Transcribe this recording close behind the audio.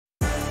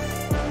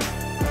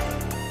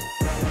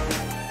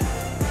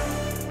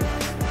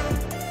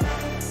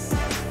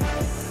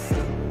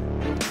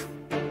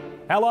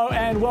Hello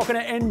and welcome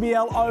to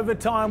NBL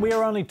Overtime. We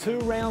are only 2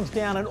 rounds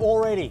down and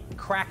already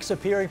cracks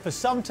appearing for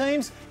some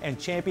teams and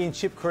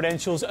championship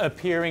credentials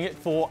appearing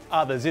for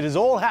others. It is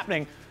all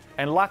happening,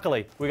 and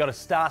luckily we got a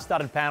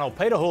star-studded panel.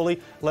 Peter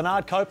Hooley,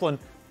 Lanard Copeland,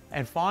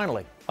 and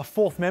finally a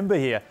fourth member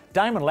here.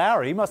 Damon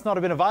Lowry, he must not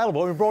have been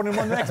available. We brought in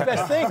one of the next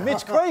best thing.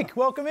 Mitch Creek,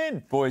 welcome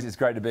in. Boys, it's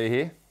great to be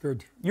here.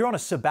 Good. You're on a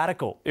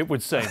sabbatical, it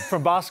would seem,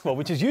 from basketball,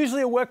 which is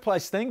usually a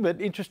workplace thing,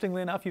 but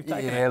interestingly enough, you've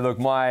taken it. Yeah, look,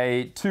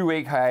 my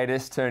 2-week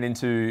hiatus turned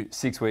into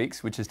 6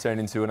 weeks, which has turned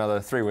into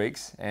another 3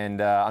 weeks. And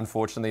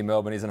unfortunately,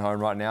 Melbourne isn't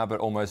home right now, but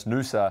almost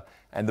Noosa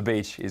and the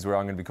beach is where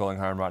I'm going to be calling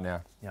home right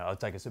now. Yeah, I'll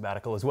take a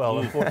sabbatical as well.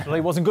 Unfortunately,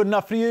 it wasn't good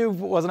enough for you.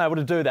 Wasn't able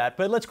to do that.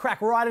 But let's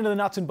crack right into the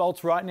nuts and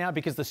bolts right now,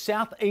 because the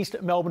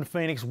Southeast Melbourne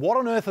Phoenix, what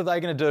on earth are they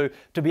going to do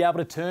to be able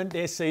to turn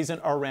their season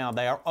around?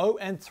 They are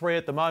 0-3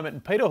 at the moment.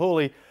 And Peter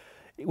Hooley,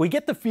 we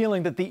get the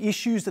feeling that the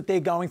issues that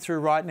they're going through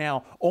right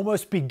now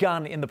almost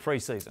begun in the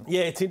preseason.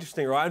 Yeah, it's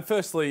interesting, right? And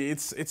firstly,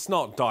 it's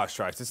not dire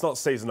straits. It's not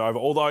season over.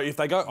 Although if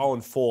they go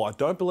 0-4, I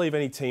don't believe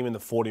any team in the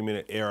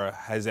 40-minute era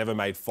has ever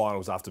made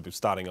finals after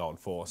starting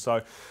 0-4.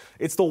 So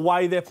it's the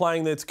way they're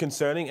playing that's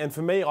concerning. And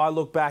for me, I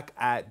look back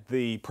at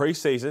the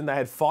preseason. They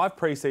had 5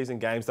 preseason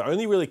games. They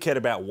only really cared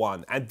about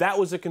 1. And that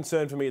was a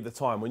concern for me at the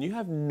time. When you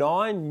have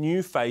 9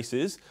 new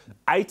faces,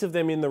 8 of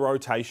them in the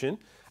rotation,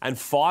 and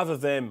 5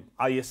 of them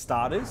are your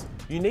starters,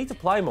 you need to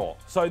play more.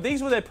 So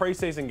these were their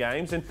preseason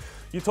games, and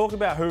you talk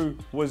about who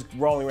was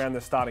rolling around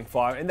the starting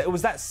 5, and it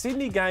was that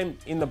Sydney game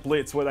in the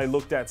Blitz where they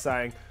looked at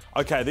saying,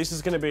 okay, this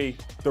is going to be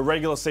the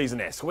regular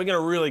season-esque. We're going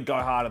to really go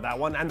hard at that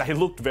one, and they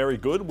looked very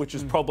good, which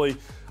is probably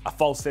a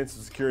false sense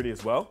of security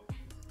as well.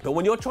 But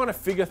when you're trying to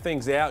figure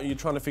things out, you're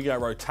trying to figure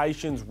out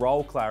rotations,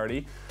 role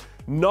clarity,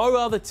 no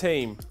other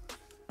team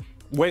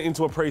went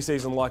into a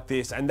preseason like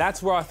this, and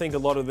that's where I think a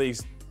lot of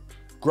these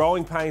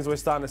growing pains we're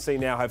starting to see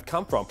now have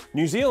come from.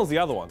 New Zealand's the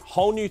other one.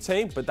 Whole new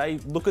team, but they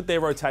look at their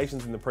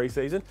rotations in the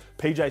preseason.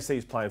 PJC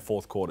is playing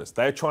 4th quarters.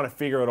 They're trying to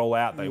figure it all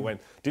out. They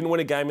didn't win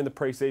a game in the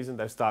preseason.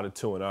 They've started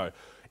 2-0.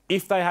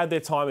 If they had their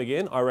time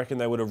again, I reckon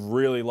they would have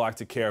really liked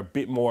to care a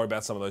bit more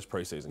about some of those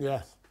preseason games.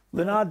 Yes.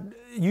 Lanard,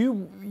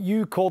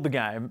 you called the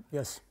game.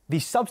 Yes. The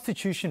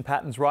substitution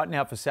patterns right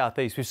now for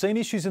Southeast, we've seen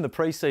issues in the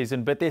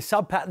preseason, but their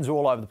sub patterns are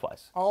all over the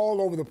place. All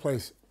over the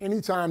place.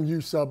 Anytime you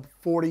sub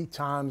 40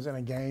 times in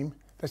a game,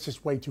 that's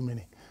just way too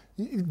many.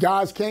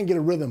 Guys can't get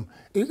a rhythm.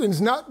 It's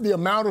not the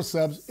amount of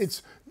subs,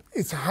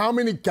 it's how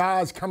many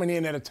guys coming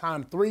in at a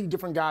time, 3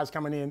 different guys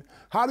coming in.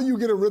 How do you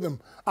get a rhythm?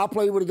 I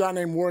played with a guy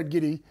named Ward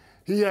Giddy.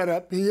 He had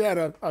a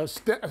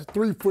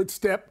 3-foot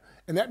step,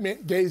 and that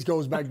meant Gaze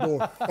goes back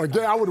door. Or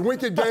I would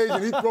wink at Gaze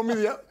and he'd throw me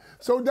the.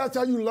 So that's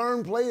how you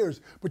learn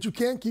players. But you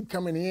can't keep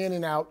coming in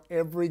and out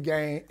every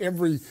game,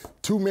 every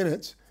 2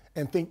 minutes,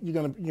 and think you're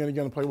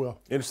gonna play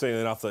well. Interesting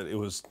enough that it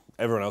was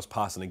everyone else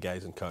passing to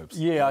Gaze and Copes.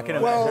 Yeah, I can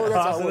imagine. Well,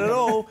 Passing it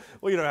all.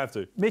 Well, you don't have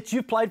to. Mitch,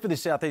 you've played for the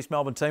Southeast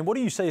Melbourne team. What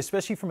do you see,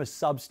 especially from a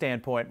sub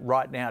standpoint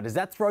right now? Does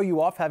that throw you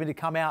off, having to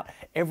come out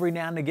every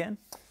now and again?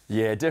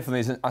 Yeah, definitely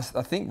isn't. I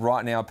think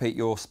right now, Pete,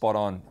 you're spot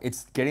on.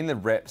 It's getting the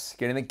reps,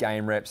 getting the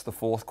game reps, the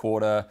 4th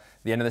quarter,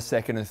 the end of the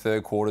 2nd and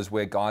 3rd quarters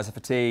where guys are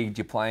fatigued,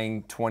 you're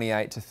playing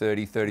 28 to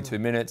 30, 32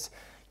 minutes.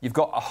 You've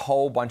got a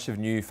whole bunch of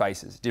new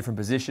faces, different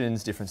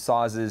positions, different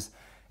sizes,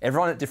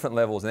 everyone at different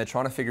levels, and they're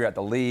trying to figure out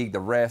the league, the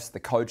refs, the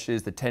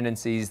coaches, the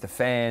tendencies, the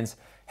fans,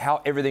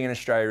 how everything in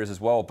Australia is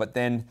as well. But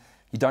then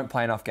you don't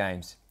play enough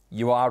games.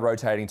 You are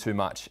rotating too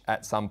much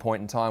at some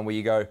point in time where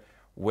you go,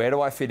 where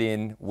do I fit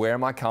in? Where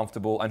am I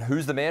comfortable? And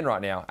who's the man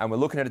right now? And we're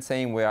looking at a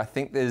team where I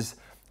think there's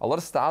a lot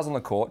of stars on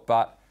the court,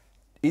 but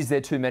is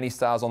there too many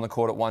stars on the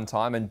court at one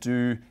time? And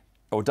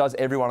does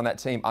everyone on that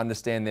team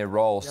understand their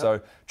role? Yep.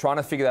 So trying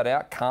to figure that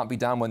out can't be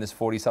done when there's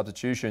 40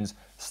 substitutions.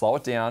 Slow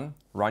it down,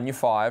 run your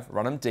 5,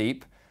 run them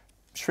deep,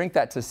 shrink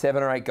that to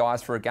 7 or 8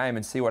 guys for a game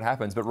and see what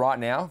happens. But right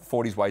now,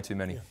 40 is way too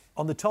many. Yeah.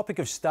 On the topic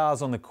of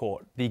stars on the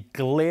court, the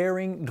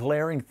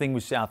glaring thing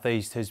with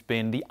Southeast has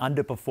been the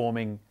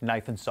underperforming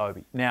Nathan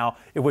Sobey. Now,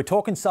 if we're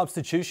talking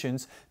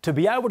substitutions, to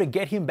be able to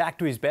get him back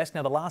to his best,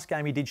 now the last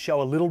game he did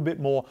show a little bit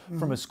more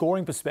from a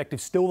scoring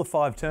perspective, still the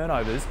 5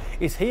 turnovers,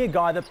 is he a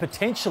guy that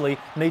potentially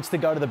needs to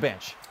go to the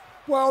bench?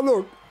 Well,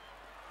 look,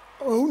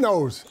 who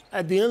knows?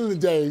 At the end of the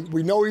day,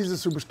 we know he's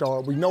a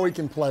superstar. We know he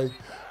can play.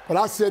 But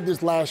I said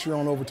this last year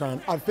on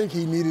Overtime. I think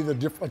he needed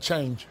a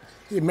change.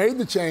 He made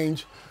the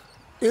change.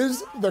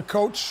 Is the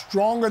coach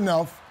strong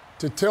enough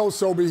to tell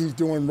Sobey he's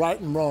doing right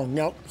and wrong?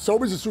 Now,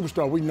 Sobey's a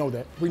superstar. We know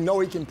that. We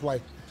know he can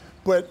play.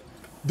 But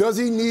does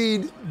he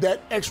need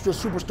that extra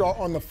superstar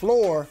on the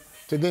floor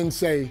to then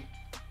say,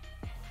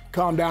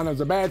 calm down,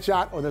 that's a bad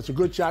shot or that's a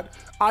good shot?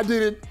 I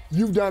did it.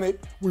 You've done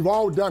it. We've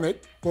all done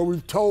it. But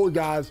we've told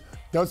guys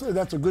that's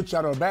a good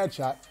shot or a bad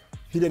shot.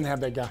 He didn't have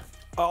that guy.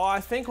 Oh, I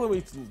think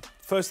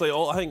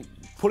I think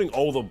putting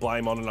all the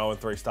blame on an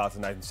 0-3 start to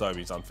Nathan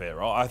Sobey is unfair,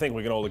 right? I think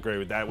we can all agree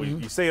with that.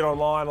 You see it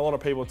online, a lot of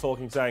people are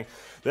talking, saying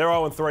they're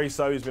 0-3,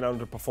 Sobey's been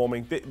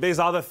underperforming. There's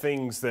other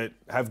things that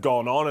have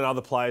gone on and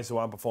other players who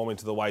aren't performing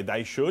to the way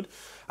they should.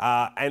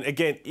 And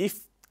again,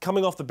 if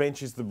coming off the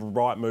bench is the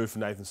right move for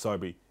Nathan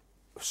Sobey,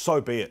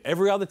 so be it.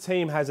 Every other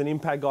team has an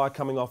impact guy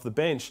coming off the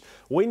bench.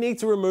 We need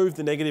to remove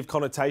the negative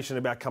connotation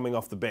about coming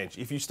off the bench.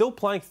 If you're still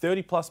playing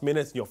 30-plus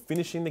minutes and you're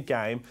finishing the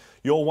game,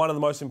 you're one of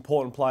the most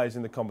important players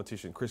in the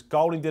competition. Chris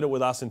Golding did it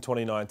with us in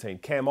 2019.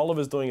 Cam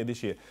Oliver's doing it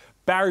this year.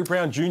 Barry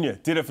Brown Jr.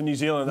 did it for New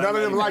Zealand. None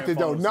of them liked it,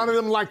 though. None of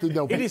them liked it,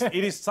 though.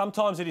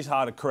 Sometimes it is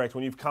hard to correct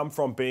when you've come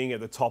from being at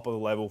the top of the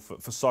level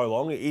for so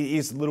long. It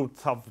is a little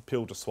tough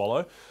pill to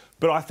swallow.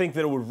 But I think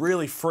that it would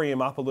really free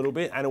him up a little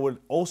bit, and it would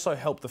also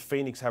help the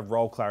Phoenix have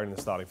role clarity in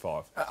the starting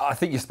five. I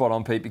think you're spot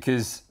on, Pete,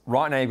 because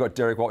right now you've got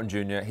Derek Walton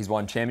Jr. He's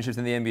won championships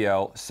in the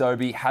NBL.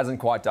 Sobey hasn't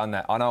quite done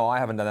that. I know I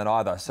haven't done that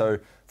either. So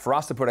for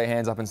us to put our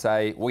hands up and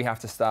say, we have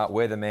to start,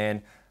 we're the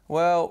man,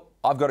 well,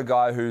 I've got a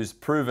guy who's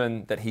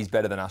proven that he's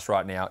better than us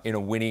right now in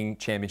a winning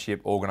championship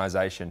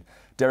organisation.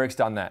 Derek's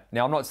done that.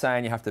 Now, I'm not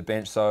saying you have to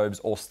bench Sobes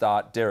or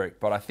start Derek,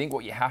 but I think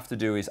what you have to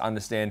do is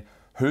understand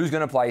who's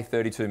going to play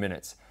 32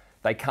 minutes.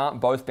 They can't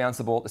both bounce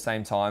the ball at the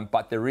same time,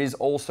 but there is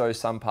also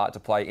some part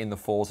to play in the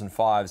 4s and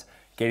 5s,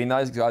 getting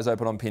those guys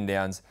open on pin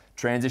downs,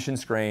 transition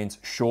screens,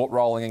 short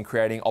rolling and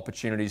creating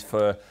opportunities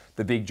for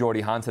the big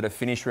Geordie Hunter to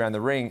finish around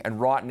the ring. And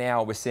right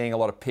now we're seeing a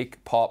lot of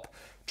pick, pop,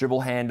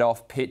 dribble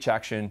handoff, pitch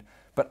action.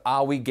 But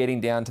are we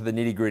getting down to the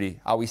nitty gritty?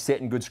 Are we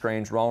setting good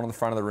screens, rolling on the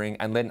front of the ring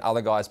and letting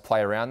other guys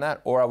play around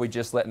that? Or are we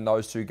just letting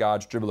those two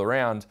guards dribble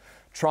around,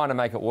 trying to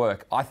make it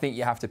work? I think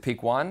you have to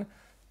pick one,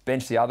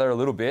 bench the other a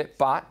little bit,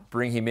 but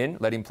bring him in,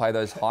 let him play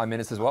those high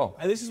minutes as well.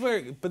 And this is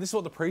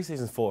what the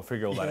preseason's for,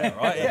 figure all that out,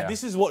 right? Yeah.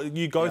 This is what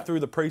you go through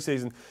the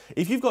preseason.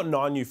 If you've got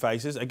 9 new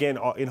faces, again,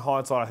 in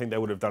hindsight, I think they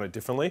would have done it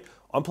differently.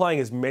 I'm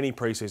playing as many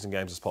preseason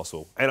games as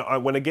possible.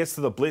 And when it gets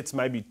to the Blitz,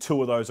 maybe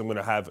 2 of those I'm going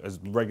to have as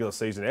regular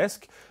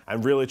season-esque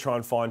and really try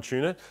and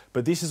fine-tune it.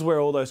 But this is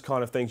where all those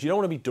kind of things, you don't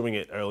want to be doing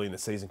it early in the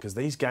season because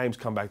these games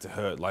come back to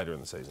hurt later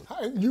in the season.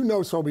 You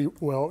know Sobey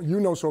well.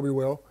 You know Sobey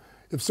well.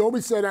 If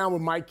Sobey sat down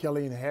with Mike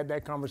Kelly and had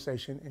that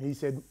conversation and he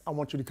said, I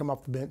want you to come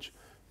off the bench,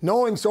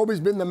 knowing Sobey's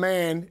been the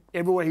man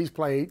everywhere he's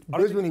played,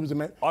 Brisbane he was the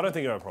man. I don't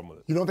think he'd have a problem with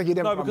it. You don't think he'd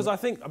have a problem with it? No,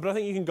 because I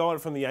think you can go at it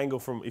from the angle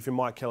from if you're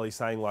Mike Kelly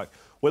saying like,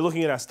 we're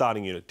looking at our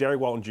starting unit, Derek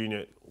Walton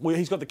Jr.,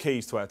 he's got the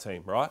keys to our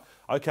team, right?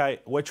 Okay,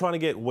 we're trying to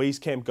get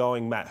Wieskamp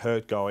going, Matt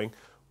Hurt going.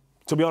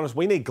 To be honest,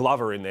 we need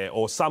Glover in there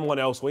or someone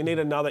else. We need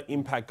another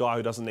impact guy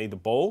who doesn't need the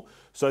ball.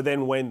 So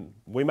then when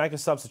we make a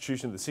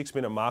substitution at the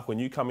 6-minute mark, when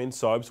you come in,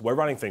 Sobes, we're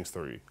running things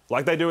through you.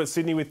 Like they do at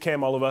Sydney with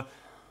Cam Oliver.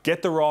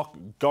 Get the rock,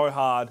 go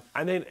hard.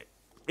 And then,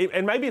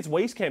 and maybe it's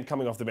Wieskamp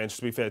coming off the bench,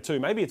 to be fair, too.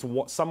 Maybe it's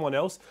someone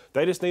else.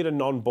 They just need a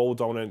non-ball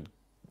dominant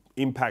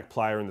impact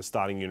player in the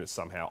starting unit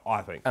somehow,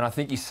 I think. And I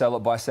think you sell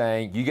it by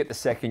saying you get the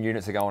second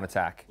unit to go and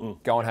attack.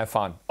 Go and have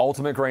fun.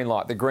 Ultimate green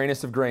light, the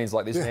greenest of greens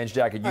like this man's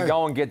jacket. You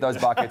go and get those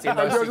buckets. In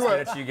those 6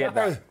 minutes, you get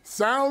that.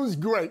 Sounds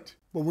great.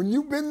 But when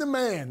you've been the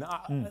man,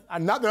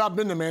 not that I've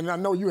been the man, and I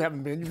know you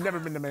haven't been, you've never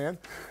been the man.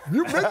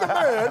 You've been the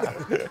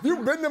man,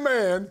 you've been the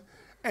man,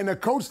 and the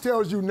coach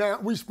tells you now,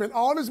 we spent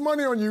all this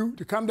money on you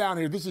to come down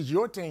here. This is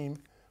your team.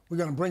 We're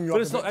going to bring you up.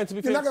 But it's not, and to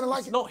be fair, you're not going to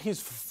like it.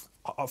 It's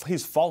not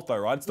his fault, though,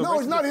 right? No,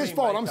 it's not his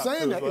fault. I'm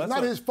saying that. It's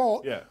not his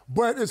fault. Yeah.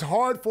 But it's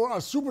hard for a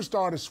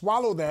superstar to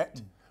swallow that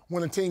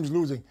when a team's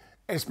losing,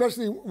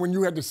 especially when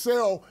you had to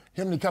sell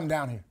him to come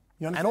down here.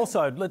 And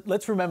also,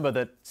 let's remember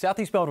that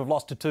Southeast Melbourne have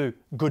lost to 2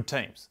 good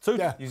teams. They'll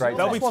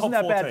be top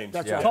 4 teams.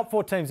 That's right. Top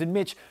 4 teams. And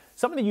Mitch,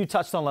 something that you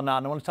touched on, Lanard,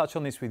 and I want to touch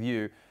on this with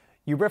you.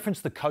 You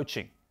referenced the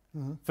coaching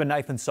for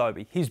Nathan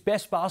Sobey. His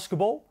best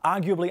basketball,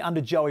 arguably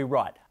under Joey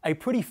Wright. A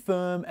pretty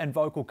firm and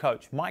vocal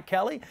coach. Mike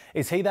Kelly,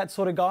 is he that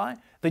sort of guy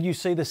that you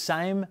see the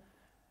same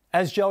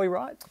as Joey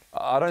Wright?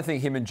 I don't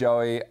think him and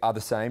Joey are the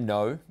same,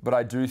 no. But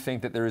I do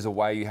think that there is a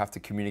way you have to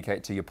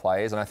communicate to your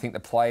players. And I think the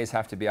players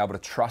have to be able to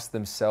trust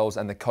themselves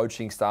and the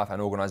coaching staff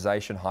and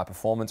organisation, high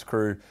performance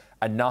crew,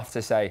 enough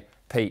to say,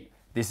 Pete,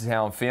 this is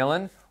how I'm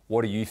feeling.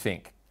 What do you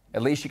think?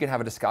 At least you can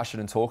have a discussion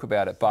and talk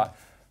about it. But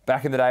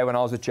back in the day when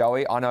I was with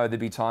Joey, I know there'd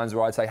be times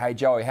where I'd say, hey,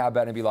 Joey, how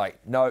about it? And he'd be like,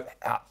 no,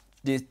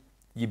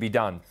 you'd be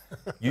done.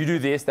 You do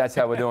this, that's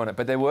how we're doing it.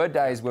 But there were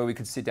days where we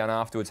could sit down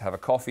afterwards, have a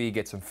coffee,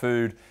 get some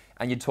food,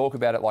 and you'd talk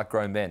about it like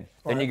grown men.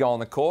 Then you go on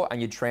the court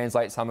and you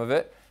translate some of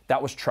it.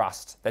 That was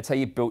trust. That's how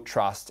you built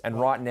trust. And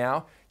right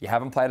now, you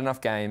haven't played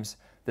enough games.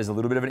 There's a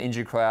little bit of an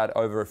injury cloud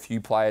over a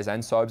few players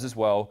and Sobes as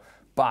well.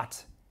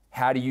 But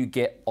how do you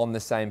get on the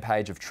same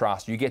page of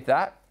trust? You get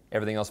that,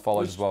 everything else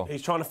follows as well.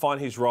 He's trying to find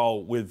his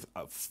role with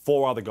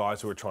 4 other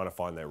guys who are trying to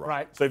find their role.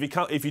 Right. So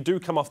if you do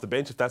come off the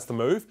bench, if that's the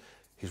move,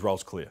 his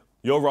role's clear.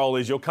 Your role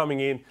is you're coming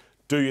in,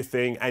 do your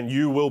thing, and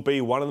you will be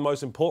one of the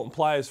most important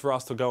players for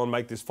us to go and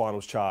make this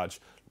finals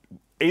charge.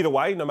 Either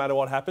way, no matter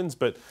what happens,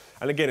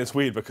 and again, it's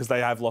weird because they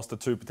have lost to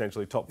 2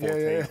 potentially top 4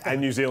 teams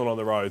and New Zealand on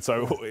the road.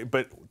 So,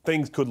 but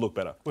things could look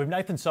better. With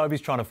Nathan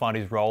Sobey's trying to find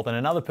his role, then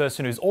another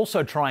person who's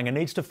also trying and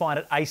needs to find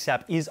it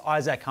ASAP is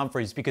Isaac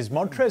Humphries, because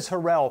Montrezl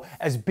Harrell,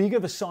 as big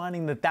of a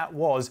signing that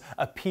was,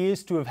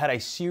 appears to have had a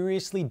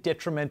seriously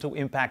detrimental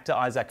impact to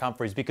Isaac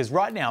Humphries, because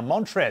right now,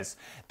 Montrezl,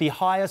 the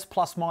highest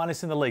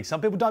plus-minus in the league. Some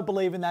people don't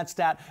believe in that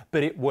stat,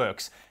 but it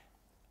works.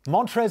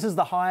 Montrezl is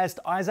the highest,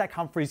 Isaac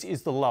Humphries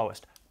is the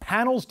lowest.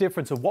 panel's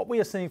difference of what we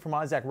are seeing from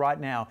Isaac right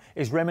now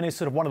is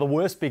reminiscent of one of the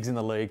worst bigs in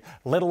the league,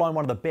 let alone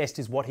one of the best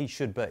is what he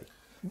should be.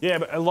 Yeah,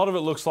 but a lot of it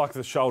looks like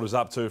the shoulders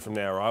up too from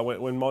now, right?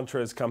 When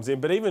Montrez comes in,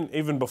 but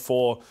even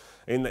before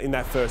in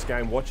that first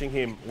game, watching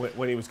him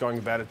when he was going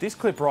about it, this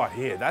clip right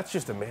here, that's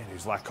just a man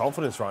who's lacked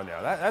confidence right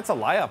now. That's a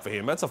layup for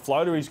him. That's a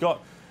floater.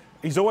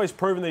 He's always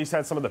proven that he's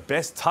had some of the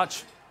best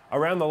touch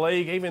around the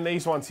league. Even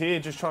these ones here,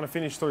 just trying to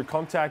finish through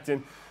contact.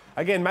 And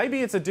again,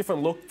 maybe it's a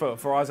different look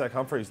for Isaac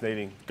Humphries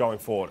needing going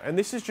forward. And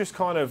this is just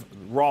kind of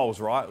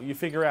roles, right? You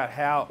figure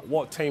out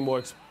what team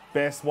works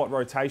best, what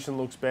rotation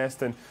looks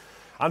best, and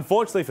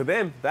unfortunately for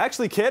them, they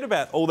actually cared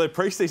about all their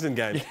preseason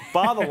games.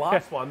 Bar the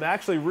last one, they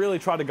actually really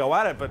tried to go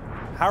at it, but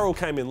Harrell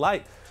came in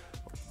late.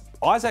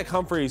 Isaac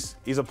Humphries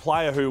is a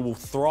player who will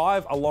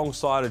thrive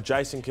alongside a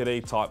Jason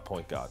Kidd type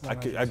point guard.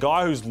 A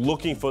guy who's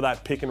looking for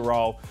that pick and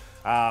roll.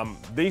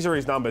 These are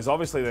his numbers.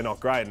 Obviously, they're not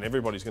great, and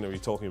everybody's going to be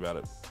talking about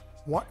it.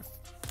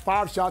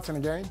 5 shots in a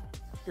game,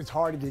 it's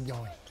hard to get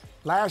going.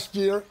 Last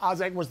year,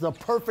 Isaac was the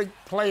perfect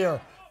player.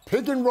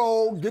 Pick and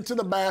roll, get to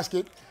the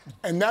basket,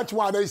 and that's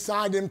why they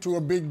signed him to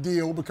a big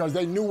deal, because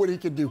they knew what he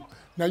could do.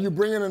 Now you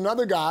bring in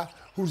another guy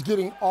who's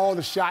getting all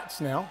the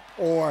shots now,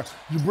 or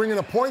you bring in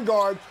a point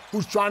guard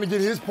who's trying to get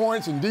his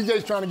points, and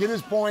DJ's trying to get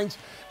his points,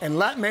 and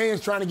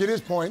Latman's trying to get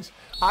his points.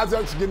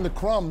 Isaac's getting the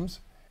crumbs.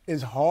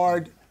 It's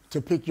hard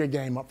to pick your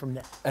game up from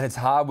there. And it's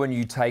hard when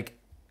you take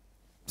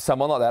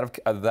someone like that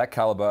of that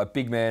caliber, a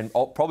big man,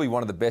 probably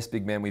one of the best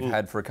big men we've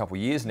had for a couple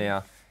of years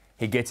now.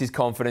 He gets his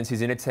confidence,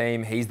 he's in a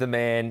team, he's the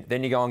man.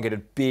 Then you go and get a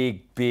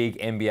big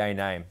NBA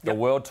name. The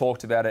world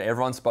talked about it,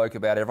 everyone spoke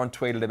about it, everyone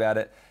tweeted about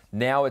it.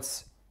 Now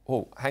it's,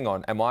 oh, hang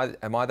on, am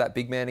I that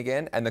big man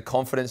again? And the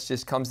confidence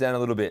just comes down a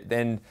little bit.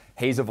 Then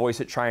he's a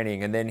voice at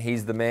training, and then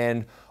he's the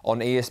man on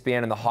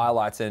ESPN and the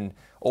highlights, and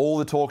all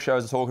the talk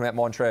shows are talking about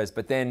Montrez.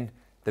 But then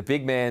the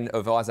big man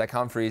of Isaac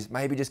Humphries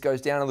maybe just goes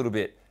down a little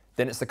bit.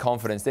 Then it's the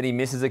confidence. Then he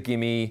misses a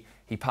gimme,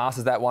 he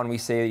passes that one we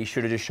see, he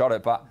should have just shot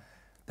it. But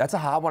that's a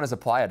hard one as a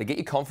player. To get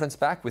your confidence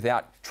back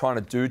without trying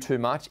to do too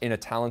much in a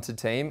talented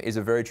team is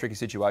a very tricky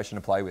situation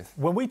to play with.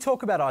 When we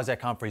talk about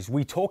Isaac Humphries,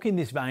 we talk in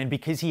this vein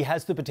because he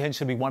has the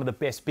potential to be one of the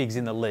best bigs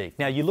in the league.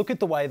 Now, you look at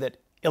the way that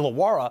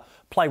Illawarra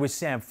play with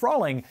Sam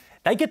Froling,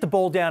 they get the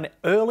ball down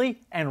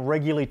early and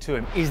regularly to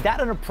him. Is that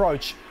an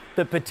approach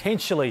that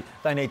potentially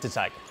they need to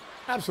take?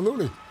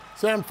 Absolutely.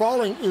 Sam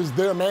Froling is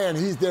their man.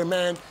 He's their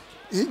man.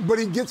 But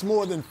he gets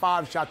more than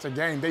 5 shots a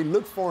game. They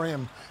look for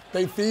him.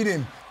 They feed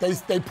him.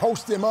 They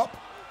post him up.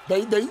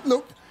 They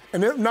look,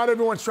 and not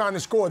everyone's trying to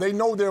score. They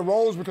know their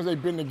roles because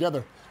they've been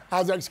together.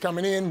 Isaac's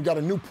coming in, got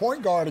a new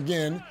point guard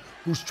again,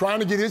 who's trying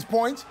to get his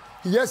points.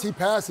 Yes, he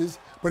passes,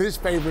 but his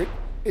favorite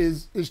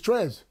is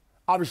Trez,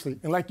 obviously.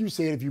 And like you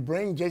said, if you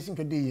bring Jason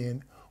Kidd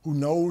in, who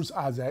knows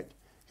Isaac,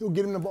 he'll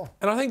get him the ball.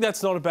 And I think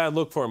that's not a bad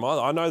look for him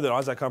either. I know that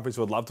Isaac Humphries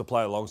would love to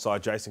play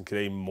alongside Jason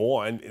Kidd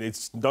more, and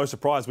it's no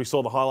surprise we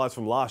saw the highlights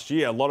from last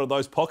year. A lot of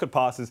those pocket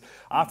passes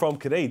are from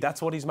Kidd. That's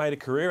what he's made a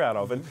career out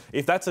of. And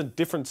if that's a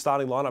different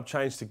starting lineup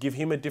change to give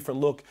him a different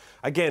look,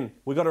 again,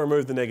 we've got to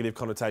remove the negative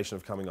connotation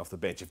of coming off the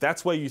bench. If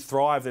that's where you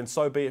thrive, then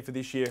so be it for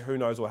this year. Who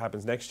knows what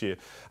happens next year?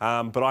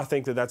 But I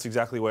think that that's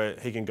exactly where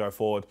he can go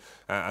forward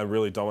and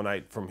really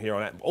dominate from here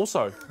on out.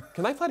 Also,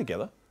 can they play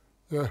together?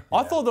 Yeah.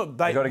 I thought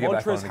that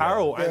Montrezl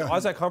Harrell and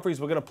Isaac Humphries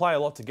were going to play a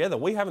lot together.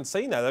 We haven't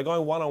seen that. They're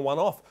going one-on-one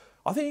off.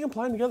 I think you can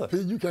play them together.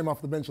 Pete, you came off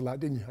the bench a lot,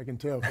 didn't you? I can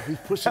tell. He's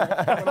pushing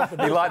off the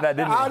bench. He liked that,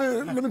 didn't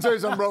he? Let me tell you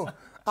something, bro.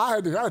 I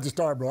had to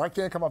start, bro. I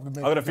can't come off the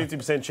bench. I got a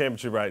 50%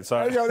 championship rate,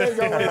 so there you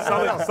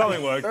go.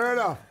 something worked. Fair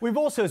enough. We've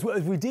also, as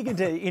we dig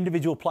into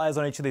individual players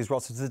on each of these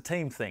rosters, it's a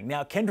team thing.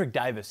 Now, Kendrick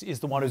Davis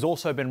is the one who's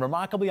also been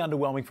remarkably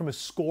underwhelming from a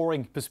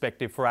scoring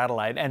perspective for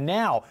Adelaide, and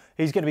now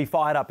he's going to be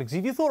fired up, because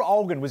if you thought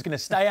Olgun was going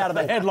to stay out of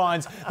the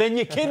headlines, then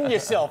you're kidding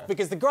yourself,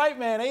 because the great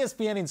man,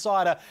 ESPN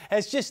Insider,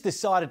 has just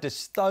decided to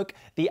stoke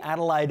the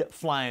Adelaide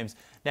Flames.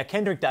 Now,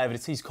 Kendrick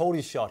Davis, he's called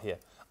his shot here.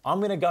 I'm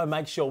going to go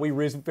make sure we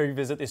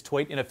revisit this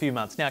tweet in a few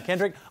months. Now,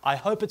 Kendrick, I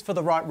hope it's for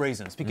the right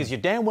reasons, because you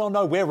damn well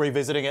know we're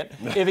revisiting it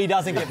if he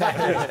doesn't get back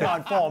to his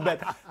current form.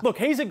 But look,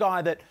 he's a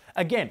guy that,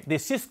 again, the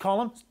assist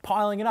column's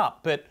piling it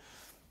up, but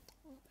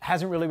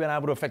hasn't really been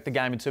able to affect the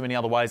game in too many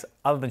other ways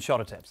other than shot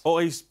attempts. Well,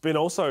 he's been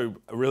also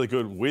really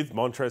good with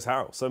Montrezl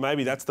Harrell. So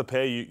maybe that's the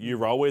pair you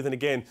roll with. And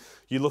again,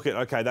 you look at,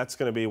 okay, that's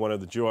going to be one of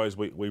the duos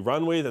we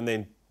run with, and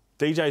then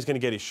DJ's going to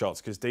get his shots,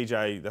 because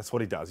DJ, that's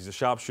what he does. He's a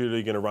sharpshooter.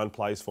 You're going to run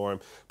plays for him.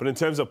 But in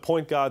terms of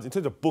point guards, in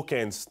terms of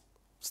bookends,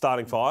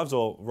 starting fives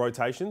or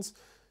rotations,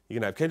 you're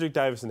going to have Kendrick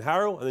Davis and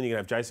Harrell, and then you're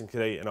going to have Jason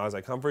Kidd and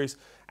Isaac Humphries.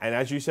 And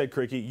as you said,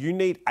 Creaky, you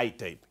need 8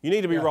 deep. You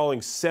need to be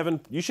rolling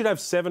 7. You should have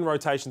 7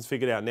 rotations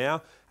figured out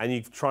now, and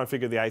you try and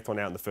figure the 8th one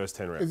out in the first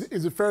 10 rounds.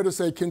 Is it fair to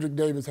say Kendrick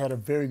Davis had a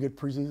very good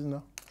preseason,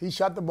 though? He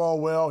shot the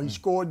ball well. He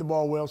scored the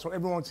ball well. So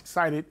everyone's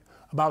excited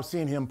about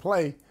seeing him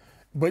play.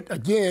 But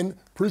again,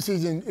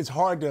 preseason, it's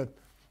hard to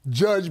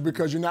judge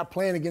because you're not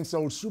playing against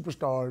those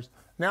superstars.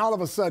 Now all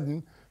of a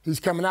sudden, he's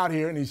coming out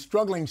here and he's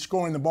struggling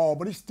scoring the ball,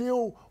 but he's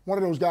still one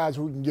of those guys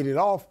who can get it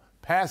off,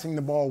 passing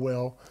the ball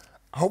well.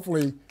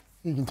 Hopefully,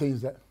 he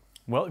continues that.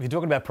 Well, if you're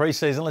talking about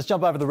pre-season, let's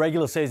jump over the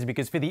regular season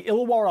because for the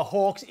Illawarra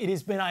Hawks, it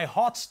has been a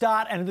hot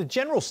start and the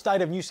general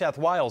state of New South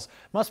Wales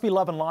must be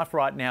loving life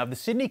right now. If the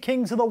Sydney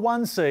Kings are the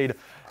 1 seed,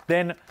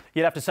 then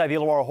you'd have to say the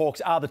Illawarra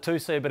Hawks are the 2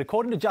 seed. But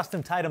according to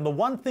Justin Tatum, the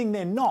one thing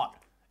they're not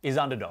is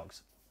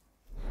underdogs.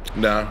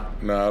 No,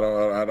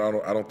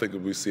 I don't think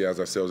that we see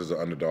ourselves as an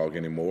underdog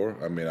anymore.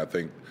 I mean, I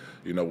think,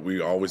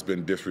 we've always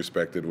been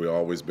disrespected. We've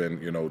always been,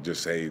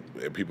 just say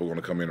people are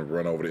going to come in and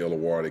run over the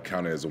Illawarra. They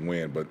count it as a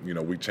win. But,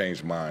 we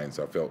changed minds,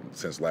 I felt,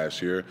 since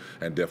last year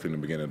and definitely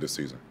in the beginning of this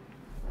season.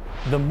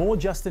 The more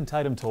Justin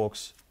Tatum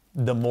talks,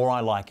 the more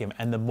I like him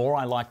and the more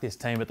I like this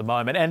team at the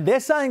moment. And they're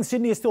saying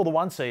Sydney is still the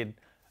 1 seed.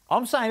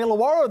 I'm saying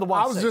Illawarra are the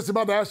 1 seed. I was just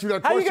about to ask you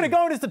that question. How are you going to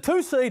go in as the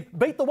 2 seed,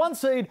 beat the 1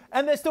 seed,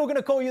 and they're still going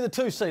to call you the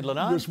 2 seed,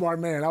 Lanard? You're a smart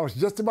man. I was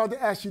just about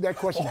to ask you that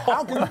question.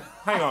 How can you...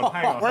 Hang on. Wait.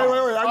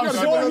 I'm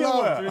sure you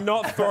were. Do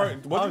not throw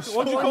it.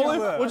 What'd you call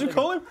him? What'd you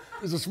call him?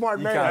 He's a smart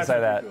man. You can't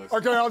say that.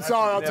 Okay, I'm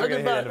sorry. I'll take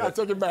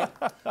it back.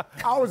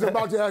 I was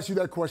about to ask you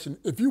that question.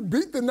 If you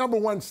beat the number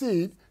 1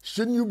 seed,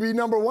 shouldn't you be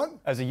number 1?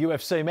 As a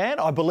UFC man,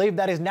 I believe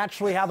that is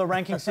naturally how the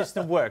ranking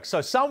system works. So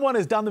someone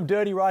has done them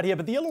dirty right here.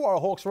 But the Illawarra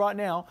Hawks right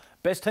now,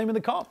 best team in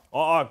the comp.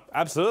 Oh,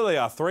 absolutely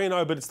are.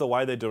 3-0, but it's the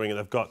way they're doing it.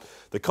 They've got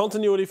the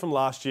continuity from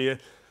last year.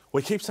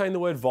 We keep saying the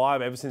word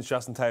vibe ever since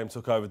Justin Tatum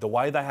took over. The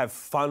way they have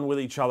fun with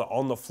each other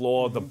on the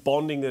floor, the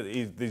bonding that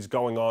is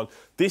going on.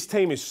 This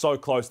team is so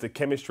close. The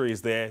chemistry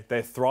is there.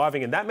 They're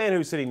thriving. And that man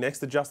who's sitting next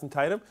to Justin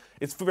Tatum,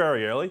 it's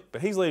very early,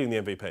 but he's leading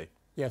the MVP.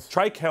 Yes.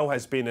 Trey Kell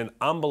has been an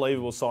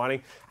unbelievable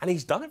signing, and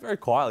he's done it very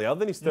quietly. Other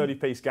than his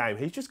 30-piece game,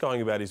 he's just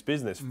going about his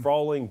business.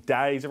 Froling,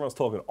 Days, everyone's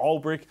talking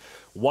Olbrick.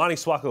 Wani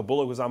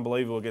Swaka-Bullock was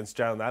unbelievable against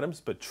Jalen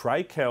Adams, but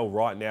Trey Kell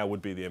right now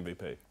would be the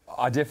MVP.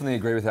 I definitely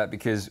agree with that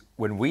because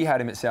when we had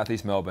him at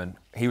Southeast Melbourne,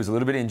 he was a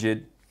little bit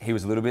injured, he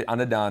was a little bit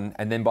underdone,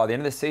 and then by the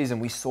end of the season,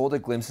 we saw the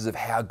glimpses of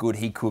how good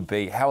he could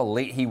be, how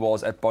elite he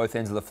was at both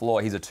ends of the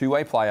floor. He's a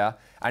two-way player,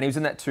 and he was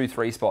in that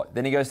 2-3 spot.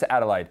 Then he goes to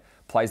Adelaide,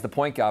 plays the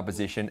point guard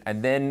position,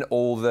 and then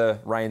all the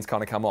reins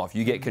kind of come off.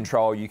 You get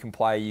control, you can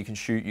play, you can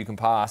shoot, you can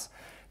pass.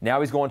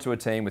 Now he's gone to a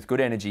team with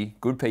good energy,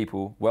 good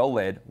people,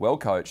 well-led,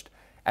 well-coached,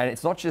 and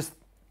it's not just,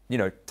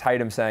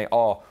 Tatum saying,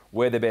 oh,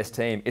 we're the best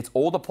team. It's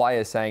all the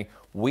players saying,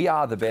 we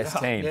are the best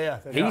team.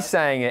 He's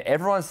saying it,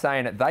 everyone's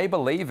saying it, they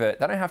believe it.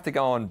 They don't have to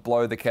go and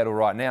blow the kettle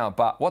right now,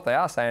 but what they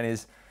are saying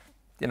is,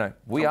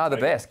 we are the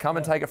best. Come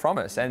and take it from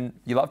us, and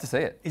you love to see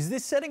it. Is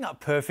this setting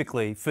up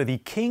perfectly for the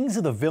Kings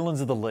of the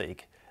villains of the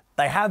league?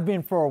 They have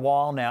been for a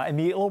while now, and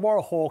the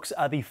Illawarra Hawks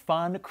are the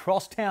fun,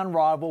 crosstown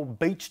rival,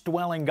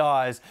 beach-dwelling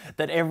guys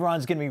that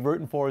everyone's going to be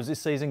rooting for as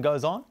this season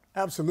goes on?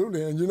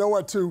 Absolutely, and you know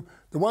what, too?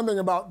 The one thing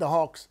about the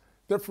Hawks,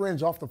 they're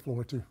friends off the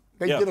floor, too.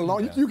 They get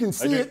along. You can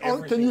see it.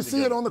 Can you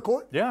see it on the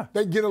court? Yeah.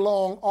 They get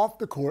along off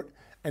the court,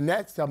 and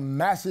that's a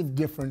massive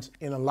difference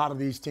in a lot of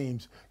these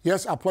teams.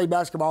 Yes, I play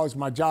basketball. It's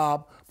my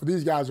job, but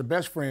these guys are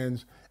best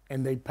friends,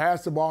 and they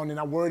pass the ball, and they're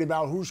not worried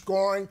about who's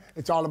scoring.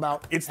 It's all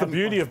about It's the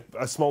beauty of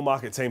a small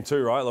market team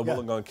too, right? Like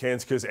Wollongong and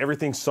Cairns, because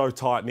everything's so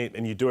tight-knit,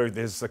 and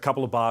there's a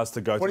couple of bars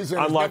to go What are you to.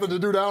 saying? There's nothing to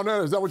do down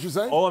there? Is that what you're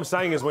saying? All I'm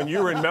saying is when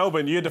you were in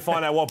Melbourne, you had to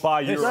find out what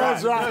bar you were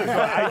at. That's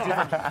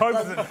right.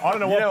 I don't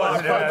know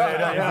what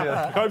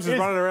bar. Copes is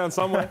running around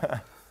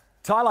somewhere.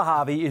 Tyler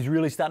Harvey is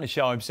really starting to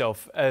show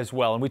himself as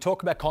well. And we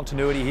talk about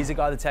continuity. He's a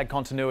guy that's had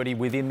continuity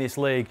within this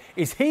league.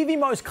 Is he the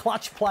most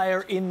clutch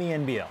player in the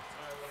NBL?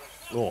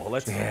 Oh,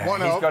 let's. He's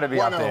got to be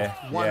up there.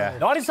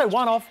 No, I didn't say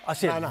one off. I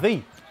said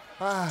the.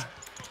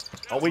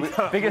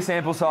 Bigger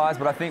sample size,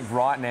 but I think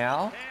right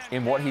now,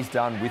 in what he's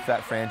done with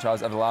that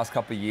franchise over the last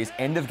couple of years,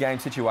 end of game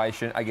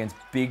situation against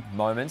big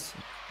moments,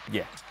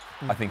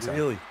 I think so.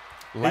 Really?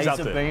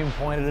 Laser beam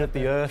pointed at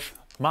the earth.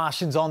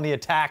 Martians on the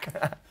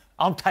attack.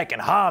 I'm taking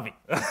Harvey.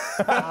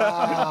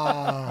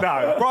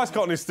 No, Bryce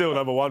Cotton is still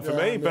number 1 for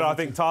me, but I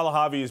think Tyler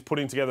Harvey is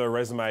putting together a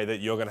resume that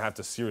you're going to have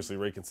to seriously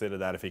reconsider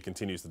that if he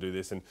continues to do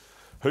this. And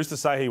who's to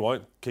say he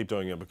won't keep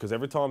doing it? Because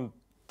every time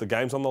the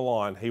game's on the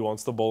line, he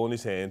wants the ball in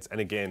his hands. And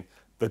again,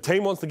 the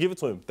team wants to give it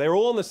to him. They're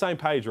all on the same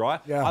page,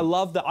 right? Yeah. I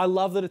love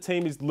that a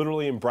team is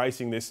literally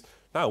embracing this.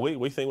 No,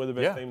 we think we're the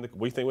best team.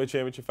 We think we're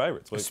championship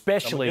favourites.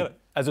 Especially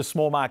as a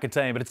small market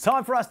team. But it's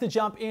time for us to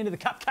jump into the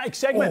cupcake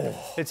segment.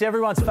 It's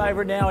everyone's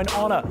favourite now in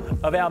honour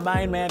of our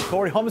main man,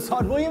 Corey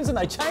Homicide Williams, and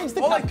they changed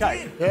the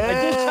cupcake. They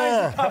did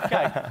change the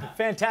cupcake.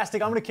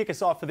 Fantastic. I'm going to kick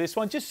us off for this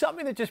one. Just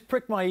something that just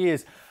pricked my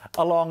ears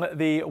along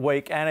the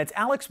week, and it's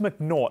Alex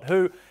McNaught,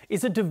 who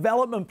is a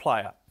development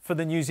player for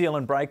the New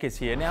Zealand Breakers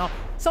here. Now,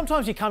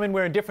 sometimes you come in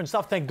wearing different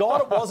stuff. Thank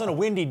God it wasn't a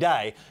windy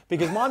day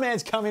because my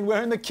man's come in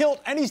wearing the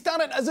kilt and he's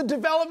done it as a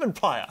development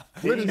player.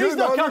 He's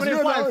not coming in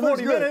playing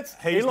 40 minutes.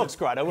 He looks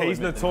great. He's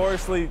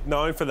notoriously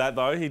known for that,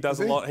 though. He does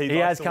a lot. He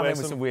has come in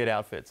with some weird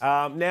outfits.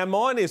 Now,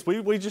 mine is,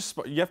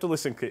 you have to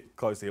listen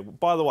closely here.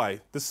 By the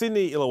way, the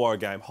Sydney Illawarra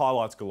game,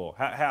 highlights galore.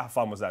 How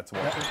fun was that to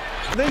watch?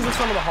 These are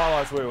some of the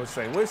highlights we were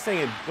seeing. We're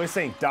seeing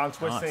dunks.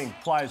 We're seeing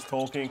players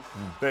talking.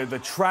 The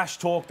trash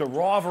talk. The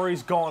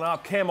rivalry's gone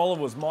up. Cam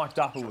Oliver was mic'd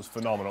up. It was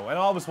phenomenal. And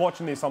I was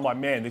watching this. I'm like,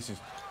 man, this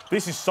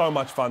is so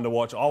much fun to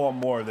watch. I want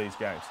more of these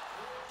games.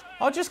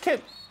 I just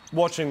kept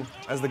watching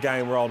as the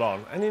game rolled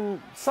on, and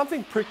then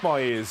something pricked my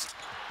ears.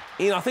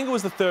 I think it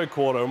was the third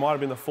quarter, it might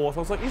have been the fourth. I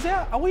was like,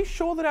 are we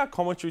sure that our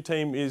commentary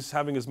team is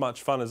having as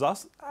much fun as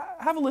us?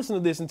 Have a listen to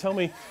this and tell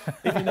me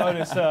if you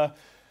notice.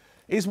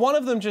 Is one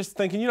of them just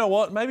thinking, you know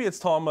what, maybe it's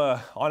time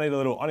I need a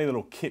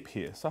little kip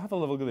here. So have a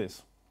look at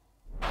this.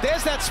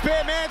 There's that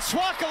spare man,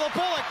 Swakala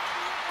Bullock.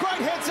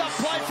 Great heads-up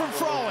play from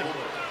Froley.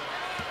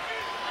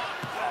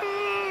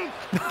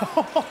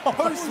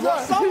 Is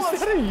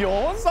that a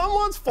yawn?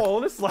 Someone's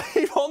fallen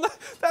asleep on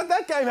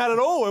that game had it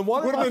all. And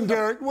Would have been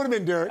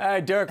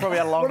Derek. Derek probably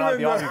had a long night at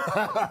the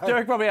Ivy.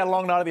 Derek probably had a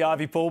long night at the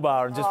Ivy pool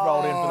bar and just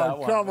rolled in for that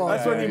one. Come on.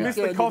 That's when you missed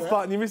the cough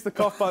button. You missed the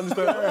cough button.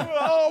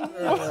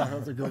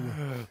 That's a good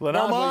one.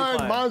 Now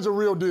mine's a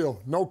real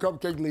deal. No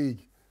cupcake league.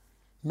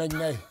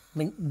 McNay.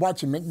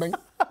 Watch him.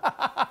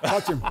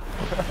 Watch him.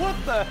 What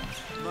the?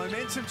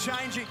 Momentum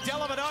changing.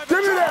 Delavan over. Give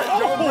me that.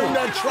 Don't bring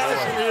that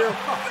trash in here.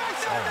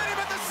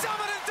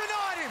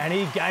 And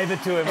he gave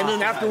it to him. And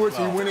then afterwards,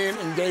 he went in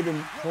and gave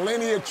him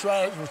plenty of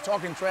trash, was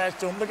talking trash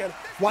to him. Look at it.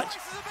 Watch.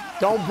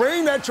 Don't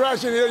bring that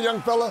trash in here,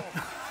 young fella.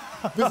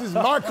 This is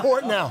my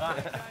court now.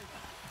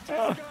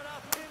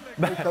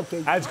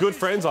 As good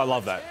friends, I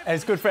love that.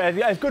 As good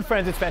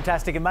friends, it's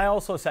fantastic. And may I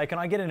also say, can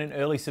I get in an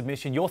early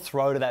submission? Your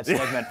throw to that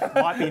segment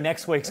might be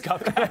next week's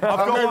cupcake. I've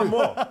got one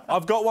more.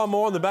 I've got one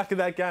more on the back of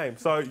that game.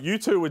 So you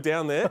two were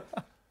down there.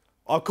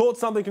 I caught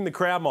something from the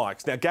crowd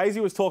mics. Now,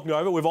 Gazy was talking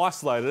over it. We've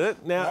isolated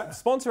it. Now,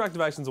 sponsor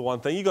activations are one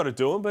thing. You got to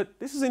do them, but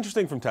this is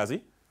interesting from Tassie.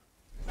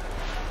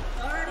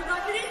 Alrighty,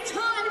 guys, it is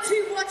time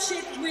to watch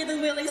it with a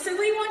willy. So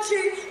we want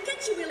you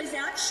get your willies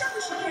out, show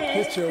us your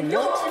hands, Get your and go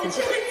what? to the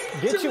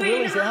chance Get to your win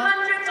willies out.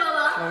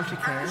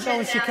 $100. Show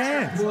us your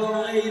hands.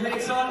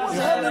 What's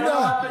happening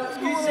now? What's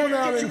going on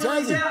out in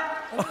Tassie?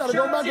 I gotta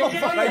go back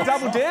up. They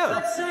doubled down.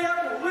 Let's see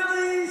it.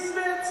 Willie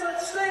Smith,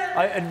 let's see it.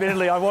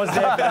 Admittedly, I was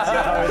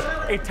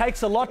there. It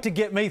takes a lot to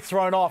get me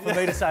thrown off for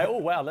me to say, oh,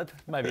 wow, that's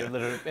maybe a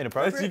little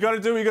inappropriate. You got to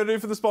do what you got to do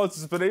for the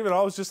sponsors. But even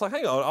I was just like,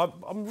 hang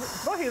on, did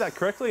I hear that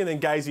correctly? And then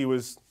Gazy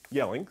was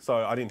yelling, so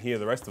I didn't hear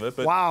the rest of it.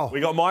 But wow. We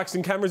got mics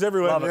and cameras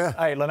everywhere. Love it.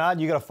 Hey, Lanard,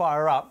 you got to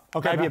fire her up.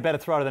 Okay, maybe man. a better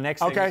throw to the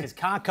next thing. Okay. Because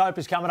Can't Cope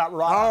is coming up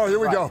right. Oh, here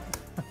we go.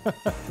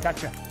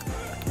 Gotcha.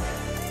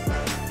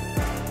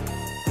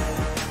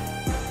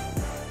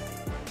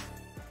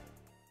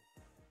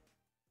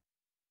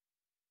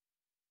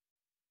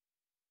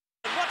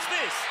 What's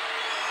this?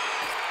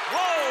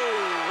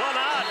 Whoa,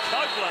 Lanard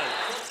Copeland.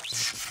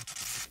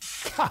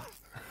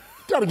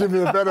 Gotta give me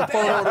a better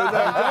photo than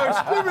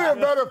that. Give me a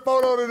better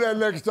photo than that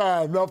next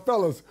time. Now,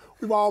 fellas,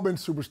 we've all been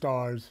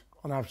superstars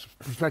on our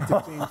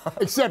respective teams,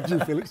 except you,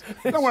 Felix.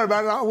 Don't worry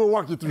about it. We'll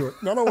walk you through it.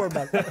 No, don't worry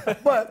about it.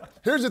 But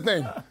here's the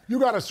thing. You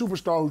got a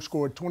superstar who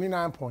scored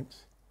 29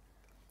 points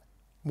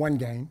one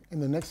game. In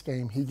the next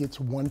game, he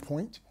gets 1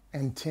 point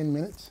and 10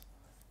 minutes.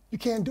 You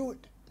can't do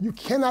it. You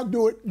cannot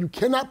do it. You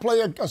cannot play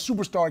a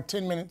superstar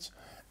 10 minutes.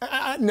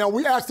 Now,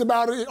 we asked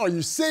about it. Are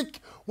you sick?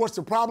 What's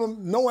the problem?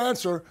 No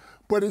answer.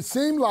 But it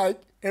seemed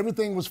like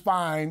everything was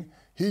fine.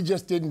 He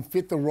just didn't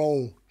fit the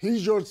role.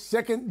 He's your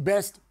second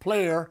best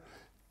player.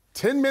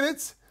 10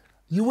 minutes,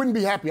 you wouldn't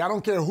be happy. I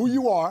don't care who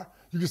you are.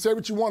 You can say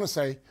what you want to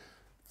say.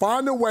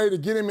 Find a way to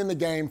get him in the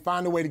game.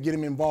 Find a way to get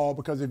him involved,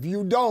 because if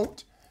you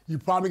don't, you're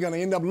probably going to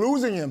end up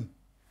losing him.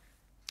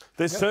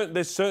 There's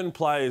certain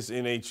players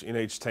in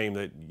each team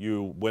that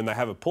when they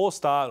have a poor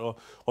start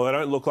or they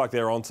don't look like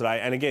they're on today.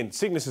 And again,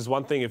 sickness is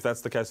one thing if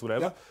that's the case,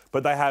 whatever. Yep.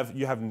 But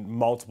you have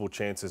multiple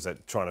chances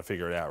at trying to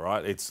figure it out,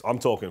 right? I'm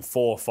talking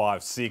 4,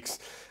 5, 6.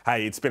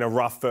 Hey, it's been a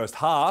rough first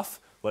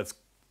half. Let's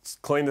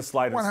clean the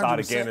slate and start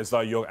 100%. again as though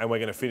we're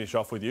going to finish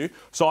off with you.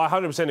 So I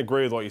 100%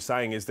 agree with what you're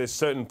saying. Is there's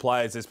certain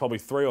players. There's probably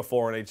 3 or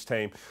 4 on each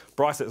team.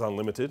 Bryce is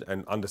unlimited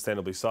and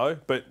understandably so,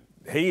 but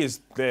he is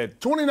there.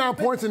 29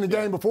 points in the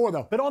game before,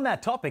 though. But on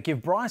that topic,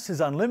 if Bryce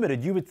is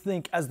unlimited, you would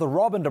think, as the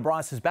Robin to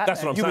Bryce's Batman,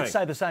 That's what I'm you saying. would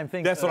say the same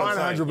thing. That's what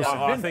I'm saying. 100%.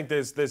 I think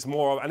there's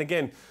more of, and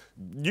again,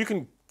 you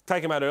can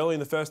take him out early in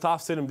the first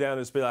half, sit him down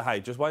and just be like,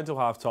 hey, just wait until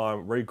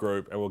halftime,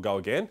 regroup, and we'll go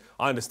again.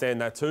 I understand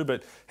that too,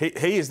 but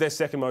he is their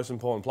second most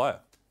important player.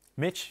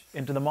 Mitch,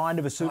 into the mind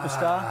of a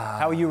superstar,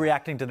 how are you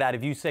reacting to that?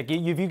 If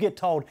you get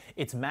told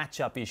it's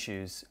matchup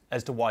issues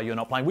as to why you're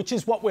not playing, which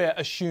is what we're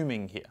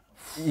assuming here.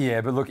 Yeah,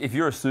 but look, if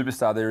you're a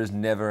superstar, there is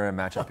never a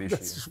matchup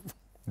issue.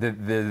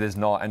 There's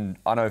not. And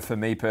I know for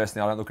me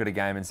personally, I don't look at a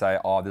game and say,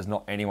 oh, there's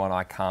not anyone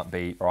I can't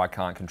beat or I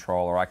can't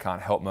control or I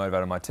can't help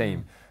motivate on my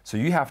team. So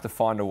you have to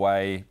find a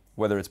way,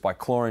 whether it's by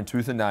clawing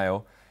tooth and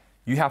nail,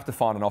 you have to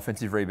find an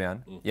offensive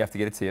rebound. You have to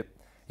get a tip.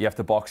 You have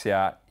to box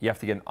out. You have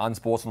to get an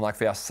unsportsmanlike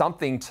foul,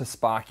 something to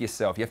spark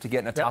yourself. You have to get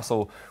in a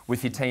tussle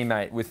with your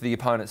teammate, with the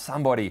opponent,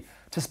 somebody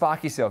to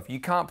spark yourself. You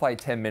can't play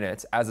 10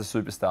 minutes as a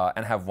superstar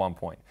and have 1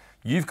 point.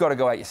 You've got to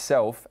go out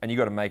yourself and you've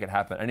got to make it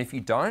happen. And if you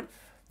don't,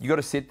 you've got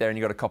to sit there and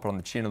you've got to cop it on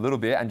the chin a little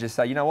bit and just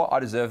say, you know what, I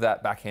deserve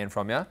that backhand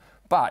from you.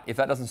 But if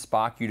that doesn't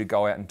spark you to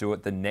go out and do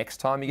it the next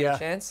time you get a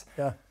chance,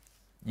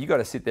 you got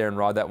to sit there and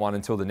ride that one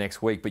until the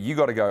next week. But you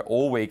got to go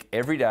all week,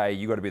 every day.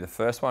 You got to be the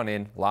first one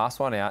in, last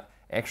one out.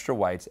 Extra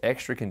weights,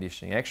 extra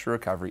conditioning, extra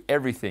recovery,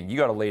 everything. You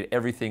got to lead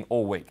everything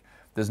all week.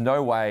 There's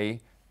no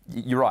way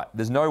you're right.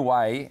 There's no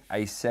way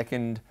a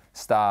second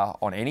star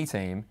on any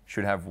team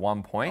should have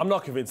 1 point. I'm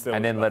not convinced they'll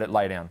and then let it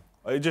lay down.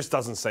 It just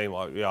doesn't seem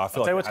like. Yeah, I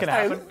feel I'll tell you like what's going to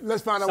happen. Hey,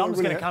 let's find out.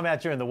 Something's going to come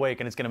out during the week,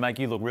 and it's going to make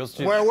you look real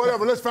stupid. Well,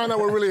 whatever. Let's find out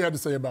what really had to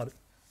say about it.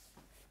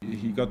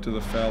 He got to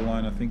the foul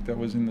line. I think that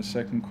was in the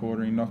second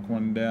quarter. He knocked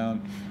one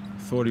down.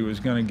 Thought he was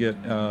going to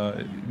get,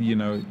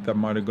 that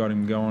might have got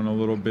him going a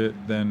little bit.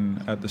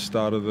 Then at the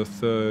start of the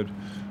third,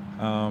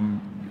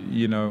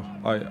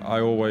 I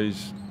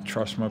always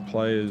trust my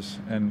players,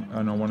 and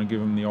I want to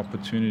give him the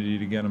opportunity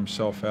to get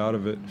himself out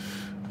of it.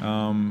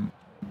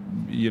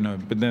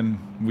 But then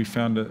we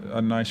found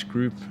a nice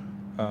group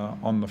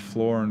on the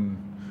floor, and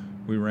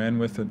we ran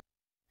with it.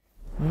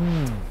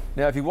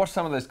 Now, if you watch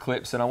some of those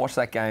clips, and I watched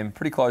that game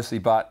pretty closely,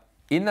 but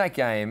in that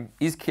game,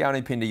 is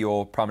Keanu Pinder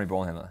your primary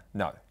ball handler?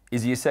 No.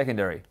 Is he a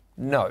secondary?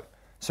 No.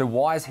 So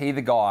why is he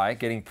the guy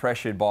getting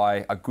pressured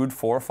by a good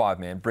 4 or 5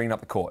 man bringing up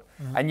the court?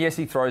 And yes,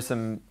 he throws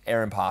some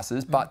errant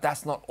passes, but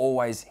that's not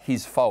always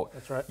his fault.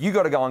 That's right. You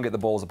got to go and get the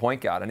ball as a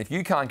point guard. And if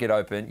you can't get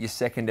open, your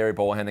secondary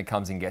ball handler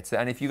comes and gets it.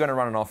 And if you're going to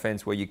run an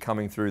offense where you're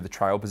coming through the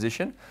trail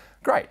position,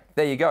 great,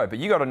 there you go. But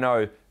you got to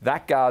know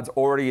that guard's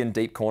already in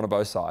deep corner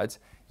both sides.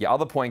 Your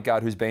other point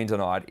guard who's been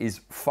denied is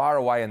far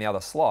away in the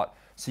other slot.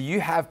 So you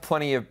have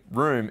plenty of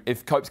room.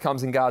 If Copes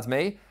comes and guards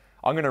me,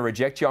 I'm going to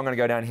reject you. I'm going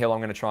to go downhill. I'm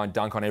going to try and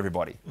dunk on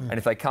everybody. And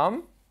if they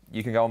come,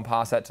 you can go and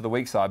pass that to the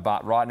weak side.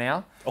 But right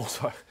now,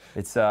 Also,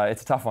 it's a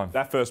tough one.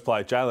 that first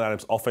play, Jalen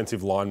Adams,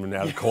 offensive lineman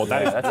out of the court.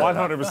 That is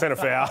 100% a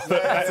foul.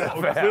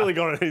 That's really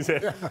got it in his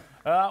head.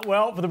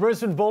 Well, for the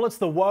Brisbane Bullets,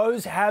 the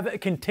woes have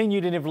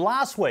continued. And if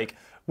last week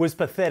was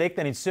pathetic,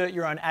 then insert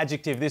your own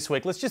adjective this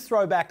week. Let's just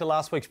throw back to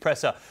last week's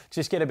presser.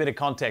 Just get a bit of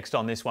context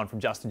on this one from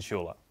Justin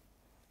Schuller.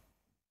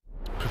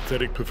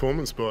 Pathetic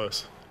performance by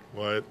us.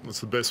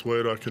 That's the best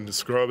word I can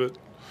describe it.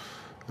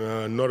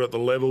 Not at the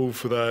level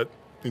for that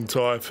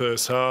entire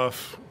first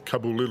half.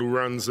 Couple little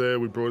runs there.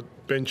 We brought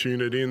bench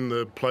unit in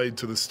that played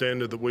to the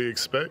standard that we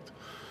expect.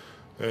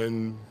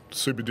 And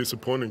super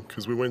disappointing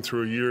because we went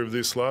through a year of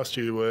this last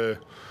year where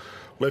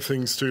left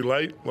things too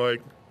late.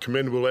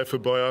 Commendable effort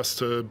by us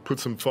to put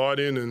some fight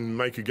in and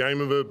make a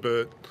game of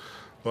it,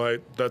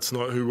 but that's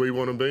not who we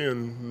want to be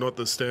and not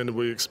the standard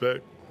we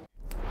expect.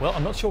 Well,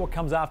 I'm not sure what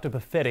comes after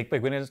pathetic,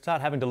 but we're going to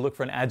start having to look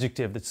for an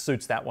adjective that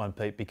suits that one,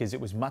 Pete, because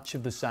it was much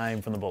of the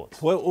same from the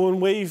Bullets. Well,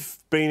 when we've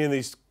been in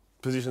these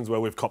positions where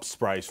we've copped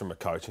sprays from a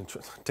coach, and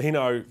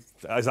Dino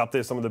is up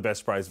there, some of the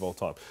best sprays of all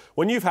time.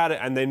 When you've had it,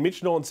 and then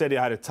Mitch Norton said he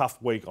had a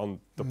tough week on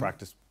the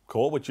practice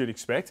court, which you'd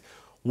expect,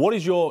 what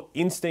does your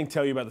instinct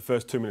tell you about the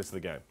first 2 minutes of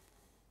the game?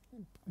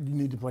 You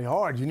need to play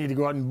hard. You need to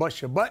go out and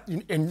bust your butt.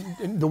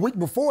 And the week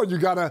before, you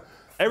got to...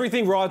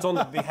 Everything rides on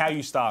how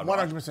you start.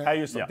 100%. Right? How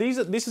you start.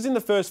 This is in the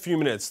first few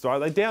minutes, right?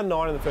 They're down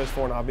 9 in the first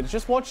 4.5 minutes.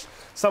 Just watch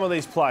some of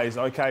these plays,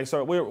 okay?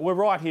 So we're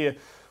right here.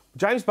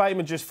 James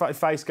Bateman just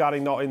face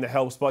guarding, not in the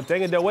help spot.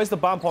 Dengadell, where's the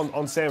bump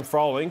on Sam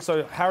Froling?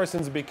 So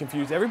Harrison's a bit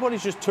confused.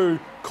 Everybody's just too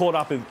caught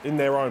up in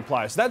their own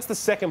play. So that's the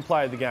second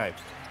play of the game,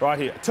 right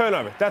here.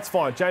 Turnover, that's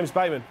fine. James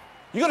Bateman,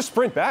 you got to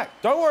sprint back.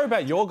 Don't worry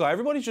about your guy.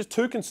 Everybody's just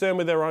too concerned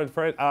with their own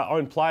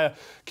player.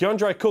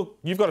 Keandre Cook,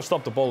 you've got to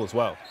stop the ball as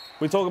well.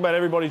 We talk about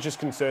everybody's just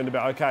concerned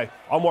about, okay,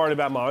 I'm worried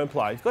about my own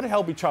play. You've got to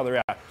help each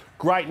other out.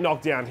 Great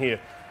knockdown here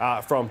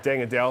from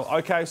Dengadell.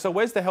 Okay, so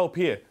where's the help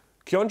here?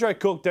 Keandre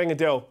Cook,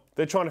 Dengadell,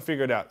 they're trying to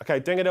figure it out.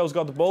 Okay, Dengadell's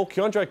got the ball.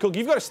 Keandre Cook,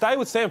 you've got to stay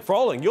with Sam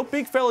Froling. Your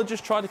big fella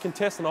just tried to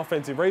contest an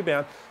offensive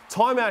rebound.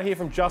 Timeout here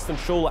from Justin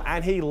Schuller,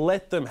 and he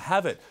let them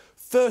have it.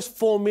 First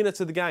 4 minutes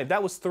of the game,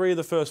 that was 3 of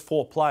the first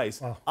 4 plays.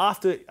 Wow.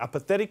 After a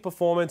pathetic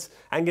performance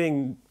and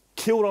getting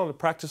killed on the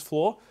practice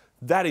floor,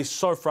 that is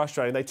so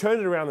frustrating. They turned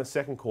it around in the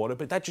second quarter,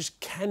 but that just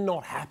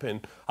cannot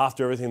happen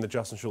after everything that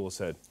Justin Schuller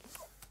said.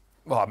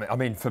 Well, I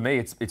mean, for me,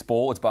 it's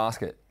ball, it's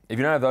basket. If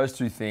you don't have those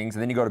two things,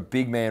 and then you've got a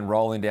big man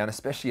rolling down,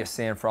 especially a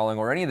Sam Froling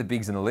or any of the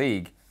bigs in the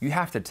league, you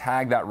have to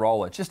tag that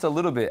roller just a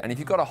little bit. And if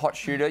you've got a hot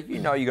shooter, you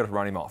know you've got to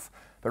run him off.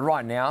 But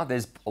right now,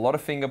 there's a lot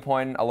of finger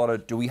pointing, a lot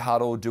of do we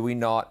huddle, do we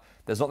not?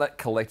 There's not that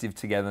collective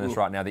togetherness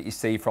right now that you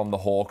see from the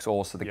Hawks,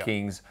 also the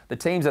Kings, the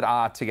teams that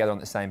are together on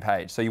the same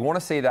page. So you want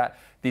to see that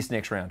this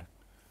next round.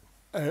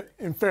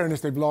 In fairness,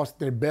 they've lost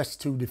their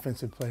best 2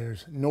 defensive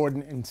players,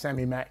 Norton and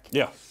Sammy Mack.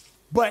 Yeah.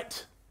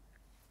 But,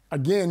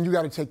 again, you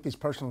got to take this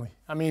personally.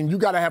 I mean, you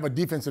got to have a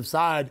defensive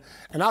side.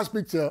 And I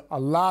speak to a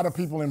lot of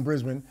people in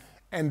Brisbane,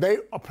 and they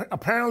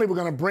apparently were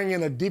going to bring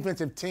in a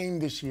defensive team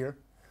this year.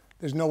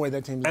 There's no way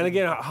that team is. And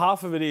again,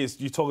 half of it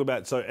is you talk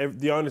about, so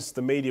the onus,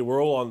 the media,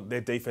 we're all on their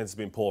defense has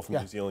been poor from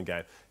the New Zealand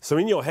game. So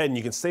in your head, and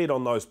you can see it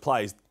on those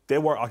plays, they're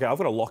worried, okay, I've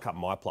got to lock up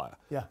my player.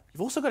 Yeah. You've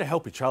also got to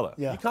help each other.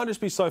 Yeah. You can't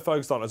just be so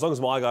focused on, as long as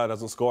my guy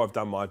doesn't score, I've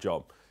done my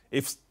job.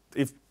 If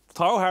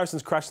Tyrell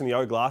Harrison's crashed in the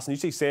O glass and you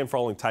see Sam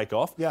Froling take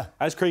off,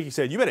 as Creaky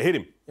said, you better hit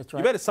him. That's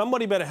right.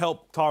 Somebody better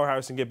help Tyrell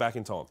Harrison get back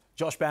in time.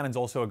 Josh Bannon's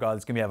also a guy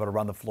that's going to be able to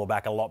run the floor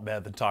back a lot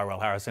better than Tyrell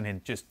Harrison,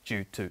 and just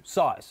due to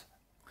size.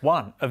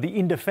 One of the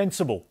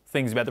indefensible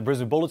things about the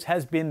Brisbane Bullets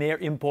has been their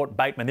import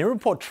Bateman. Their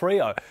import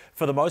trio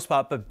for the most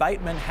part, but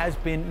Bateman has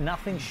been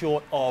nothing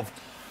short of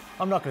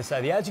I'm not going to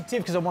say the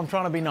adjective because I'm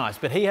trying to be nice,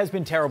 but he has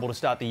been terrible to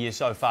start the year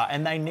so far,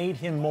 and they need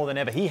him more than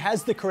ever. He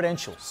has the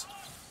credentials.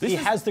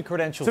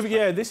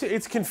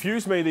 It's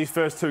confused me these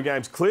first two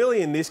games.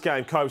 Clearly in this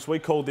game, Copes, we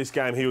called this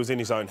game he was in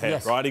his own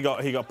head, right? He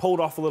got pulled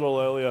off a little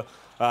earlier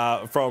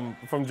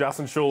from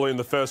Justin Hooley in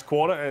the first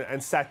quarter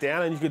and sat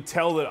down, and you could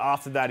tell that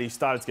after that he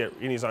started to get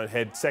in his own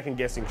head,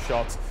 second-guessing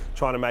shots,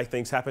 trying to make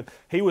things happen.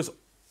 He was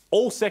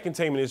all second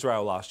team in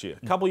Israel last year.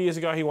 A couple of years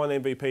ago, he won the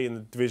MVP in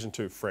the Division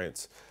 2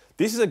 France.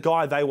 This is a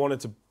guy they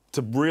wanted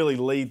to really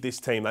lead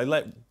this team. They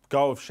let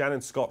go of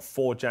Shannon Scott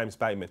for James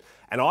Bateman.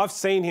 And I've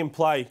seen him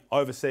play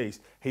overseas.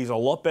 He's a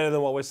lot better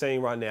than what we're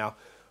seeing right now.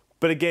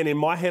 But again, in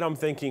my head, I'm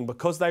thinking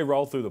because they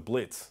rolled through the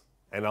blitz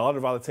and a lot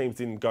of other teams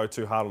didn't go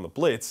too hard on the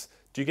blitz,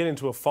 do you get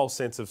into a false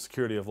sense of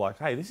security of like,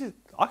 hey,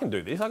 I can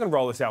do this. I can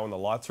roll this out when the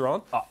lights are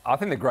on? I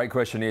think the great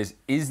question is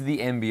the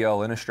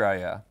NBL in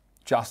Australia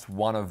just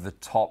one of the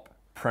top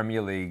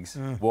Premier Leagues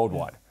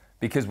worldwide?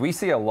 Because we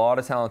see a lot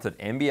of talented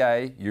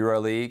NBA,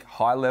 EuroLeague,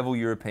 high-level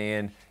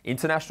European,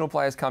 international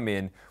players come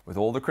in with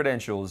all the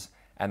credentials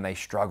and they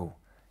struggle.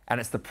 And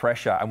it's the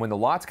pressure. And when the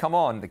lights come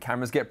on, the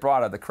cameras get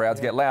brighter, the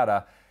crowds get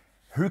louder.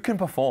 Who can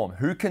perform?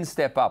 Who can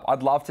step up?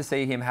 I'd love to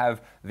see him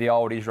have the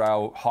old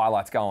Israel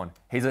highlights going.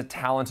 He's a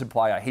talented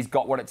player. He's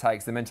got what it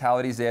takes. The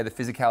mentality's there. The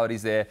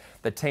physicality's there.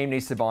 The team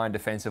needs to buy in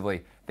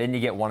defensively. Then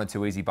you get 1 or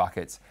 2 easy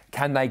buckets.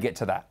 Can they get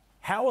to that?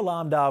 How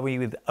alarmed are we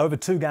with over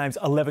 2 games,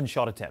 11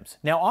 shot attempts?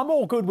 Now, I'm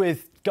all good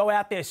with go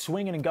out there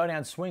swinging and go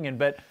down swinging,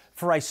 but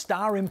for a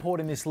star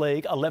import in this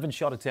league, 11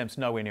 shot attempts,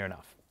 nowhere near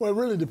enough. Well, it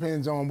really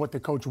depends on what the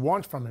coach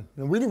wants from him.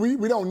 And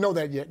we don't know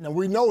that yet. Now,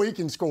 we know he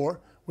can score.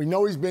 We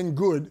know he's been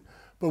good.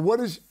 But what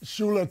is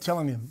Shula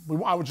telling him?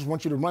 I just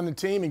want you to run the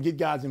team and get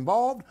guys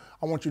involved.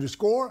 I want you to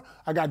score.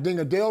 I got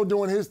Dingadale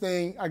doing his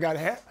thing. I got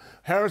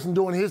Harrison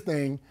doing his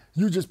thing.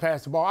 You just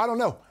pass the ball. I don't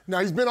know.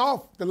 Now, he's been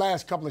off the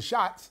last couple of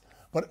shots.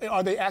 But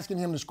are they asking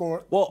him to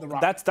score? Well,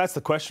 that's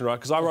the question, right?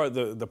 Because I wrote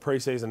the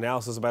preseason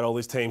analysis about all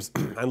these teams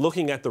and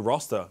looking at the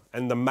roster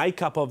and the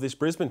makeup of this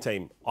Brisbane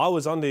team, I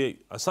was under the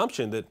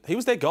assumption that he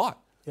was their guy.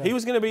 Yeah. He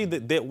was going to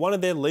be one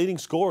of their leading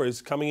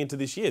scorers coming into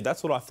this year.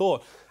 That's what I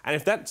thought. And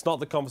if that's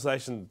not the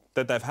conversation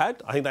that they've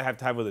had, I think they have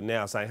to have with it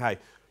now, saying, hey,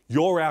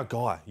 you're our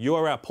guy.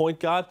 You're our point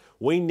guard.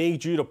 We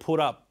need you to put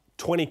up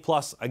 20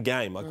 plus a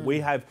game. Like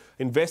we have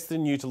invested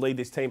in you to lead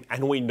this team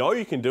and we know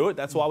you can do it.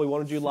 That's why we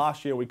wanted you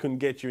last year. We couldn't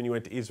get you and you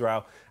went to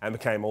Israel and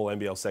became all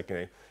NBL second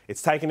team.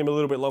 It's taken him a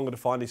little bit longer to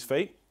find his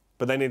feet,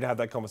 but they need to have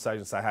that conversation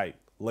and say, hey,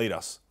 lead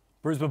us.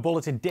 Brisbane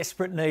Bullets in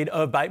desperate need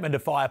of Bateman to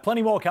fire.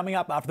 Plenty more coming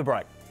up after the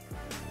break.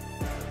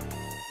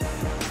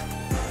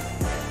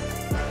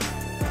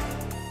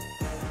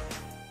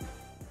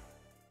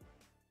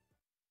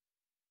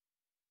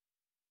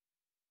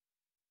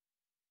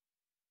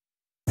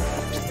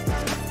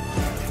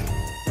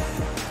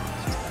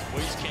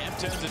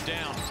 Turns it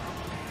down.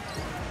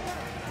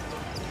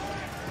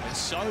 And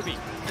Sobey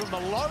from the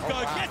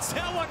logo gets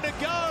that one to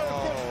go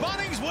from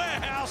Bunnings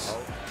Warehouse.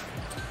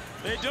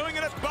 They're doing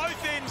it at both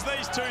ends,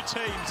 these two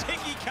teams.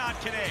 Hickey can't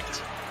connect.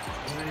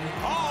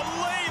 Oh,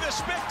 Lee, the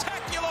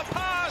spectacular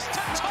pass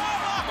to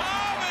Tyler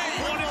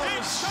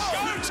Harvey. It's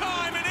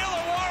showtime in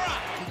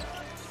Illawarra.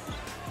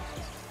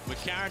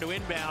 McCarron to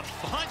inbound.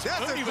 Finds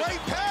That's a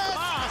great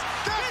pass.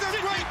 That's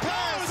a great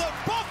pass. With a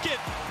bucket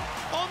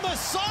on the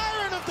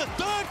siren of the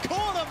third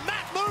quarter,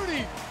 Matt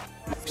Mooney.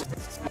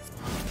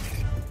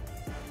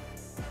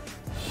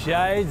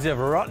 Shades of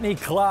Rodney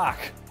Clark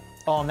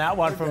on that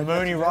one from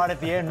Mooney right at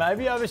the end.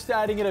 Maybe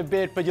overstating it a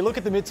bit, but you look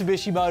at the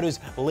Mitsubishi Motors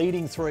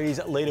leading threes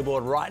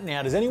leaderboard right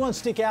now. Does anyone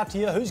stick out to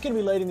you? Who's going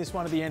to be leading this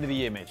one at the end of the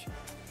year, Mitch?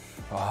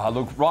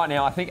 Look, right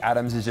now, I think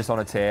Adams is just on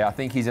a tear. I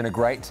think he's in a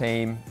great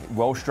team,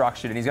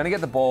 well-structured, and he's going to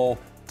get the ball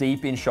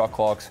deep in shot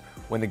clocks.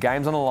 When the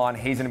game's on the line,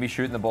 he's going to be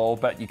shooting the ball,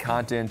 but you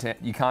can't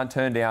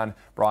turn down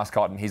Bryce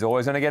Cotton. He's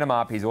always going to get him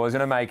up. He's always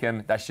going to make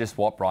him. That's just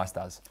what Bryce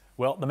does.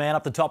 Well, the man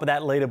up the top of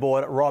that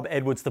leaderboard, Rob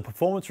Edwards, the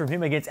performance from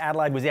him against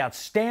Adelaide was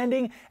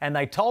outstanding, and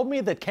they told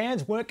me that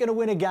Cairns weren't going to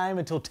win a game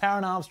until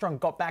Taron Armstrong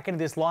got back into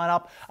this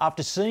lineup.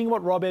 After seeing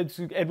what Rob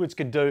Edwards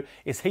could do,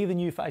 is he the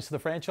new face of the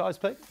franchise,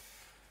 Pete?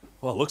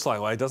 Well, it looks like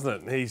way,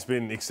 doesn't it? He's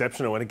been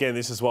exceptional. And again,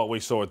 this is what we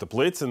saw at the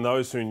Blitz. And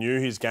those who knew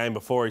his game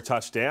before he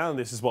touched down,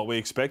 this is what we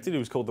expected. He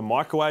was called the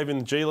microwave in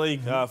the G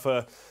League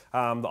for the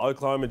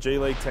Oklahoma G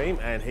League team.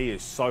 And he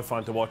is so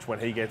fun to watch when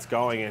he gets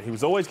going. And he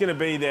was always going to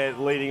be their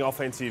leading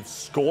offensive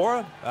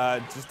scorer.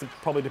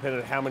 Probably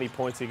depended on how many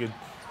points he could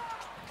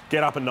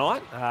get up a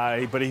night.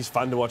 But he's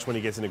fun to watch when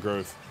he gets in the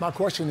groove. My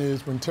question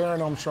is, when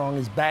Taron Armstrong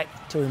is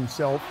back to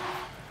himself,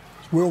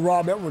 will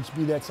Rob Edwards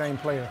be that same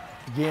player?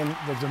 Again,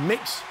 there's a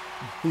mix.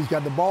 He's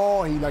got the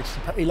ball. He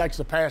likes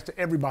to pass to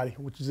everybody,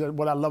 which is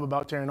what I love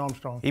about Taron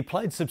Armstrong. He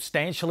played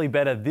substantially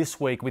better this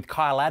week with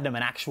Kyle Adnam,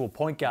 an actual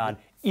point guard,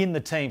 in the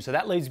team. So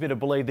that leads me to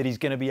believe that he's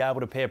going to be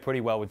able to pair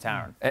pretty well with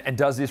Taron. And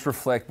does this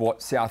reflect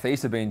what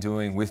Southeast have been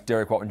doing with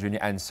Derek Watman Jr.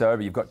 and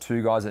Sobey? You've got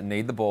two guys that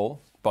need the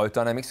ball, both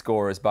dynamic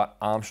scorers, but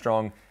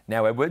Armstrong,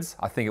 now Edwards,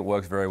 I think it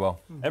works very well.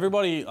 A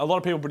lot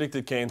of people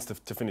predicted Cairns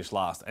to finish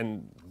last.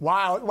 And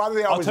why do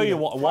they always I'll tell you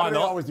why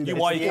not.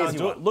 Why you can't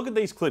do it. Look at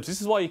these clips.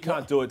 This is why you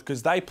can't do it,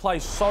 because they play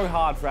so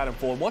hard for Adam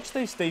Ford. Watch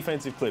these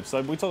defensive clips.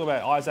 So we talk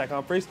about Isaac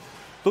Humphries.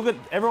 Look at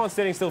everyone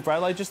standing still,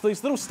 Bradley. Just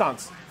these little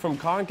stunts from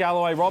Kyron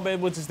Galloway. Rob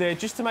Edwards is there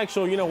just to make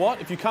sure, you know what,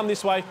 if you come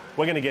this way,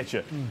 we're going to get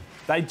you.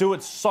 They do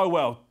it so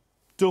well.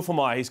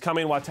 Dulfamai, he's come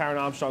in while Taron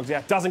Armstrong's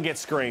out, doesn't get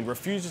screened,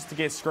 refuses to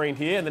get screened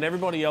here, and then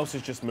everybody else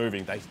is just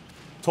moving. They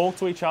talk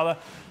to each other,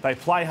 they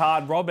play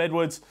hard. Rob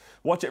Edwards,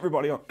 watch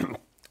everybody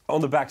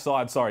on the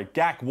backside, sorry.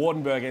 Gak,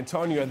 Wardenberg,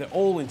 Antonio, they're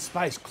all in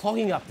space,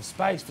 clogging up the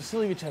space.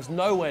 Vasiljevic has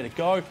nowhere to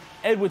go.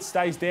 Edwards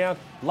stays down,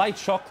 late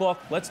shot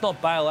clock. Let's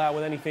not bail out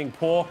with anything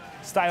poor.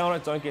 Stay on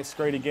it, don't get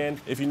screened again.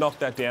 If you knock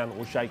that down,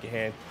 we'll shake your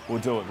hand, we'll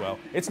do it well.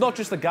 It's not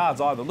just the guards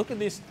either. Look at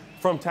this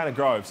from Tanner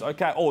Groves.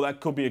 Okay,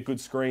 that could be a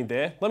good screen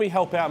there. Let me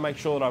help out, make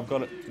sure that I've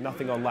got it,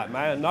 nothing on Lat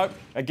Mayer. Nope.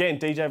 Again,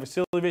 DJ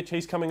Vasiljevic,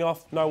 he's coming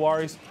off, no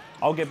worries.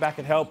 I'll get back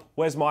and help.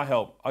 Where's my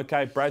help?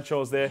 Okay,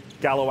 Bradshaw's there,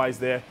 Galloway's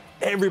there.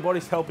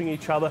 Everybody's helping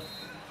each other.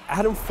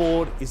 Adam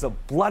Ford is a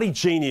bloody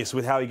genius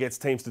with how he gets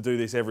teams to do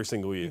this every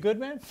single year. You good,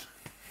 man?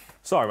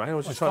 Sorry, mate. I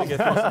was just trying to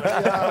get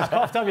across.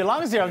 Coughed up your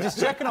lungs here. I'm just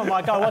checking on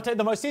my guy.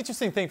 The most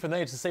interesting thing for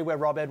me is to see where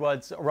Rob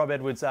Edwards.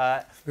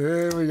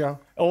 There we go.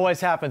 Always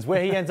happens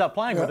where he ends up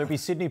playing, whether it be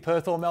Sydney,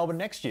 Perth, or Melbourne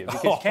next year.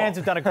 Because Cairns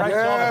have done a great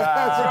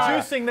job of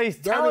producing these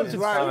talented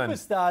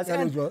superstars.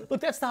 And look,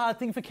 that's the hard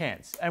thing for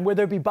Cairns. And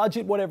whether it be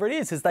budget, whatever it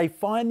is they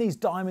find these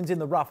diamonds in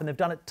the rough, and they've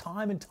done it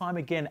time and time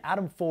again.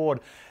 Adam Ford,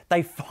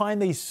 they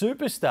find these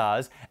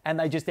superstars, and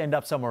they just end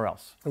up somewhere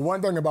else. The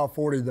one thing about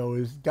 40 though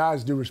is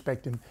guys do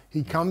respect him.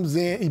 He comes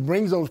in, he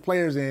brings those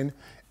players in,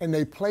 and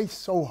they play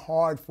so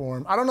hard for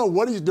him. I don't know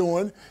what he's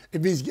doing,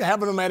 if he's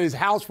having them at his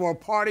house for a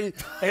party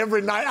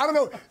every night. I don't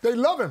know. They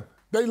love him.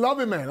 They love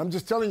him, man. I'm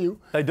just telling you.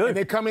 They do. And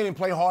they come in and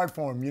play hard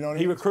for him. You know what I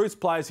mean? He recruits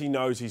players he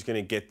knows he's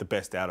going to get the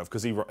best out of,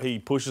 because he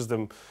pushes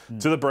them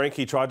to the brink.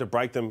 He tried to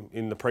break them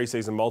in the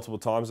preseason multiple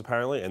times,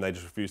 apparently, and they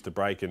just refused to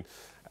break. And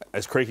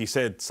as Creaky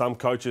said, some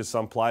coaches,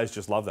 some players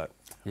just love that.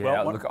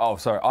 Yeah,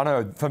 I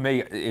know for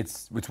me,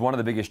 it's one of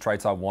the biggest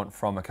traits I want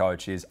from a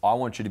coach is I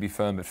want you to be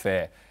firm but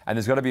fair. And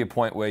there's got to be a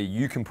point where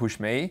you can push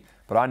me,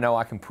 but I know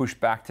I can push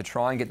back to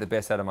try and get the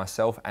best out of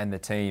myself and the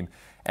team.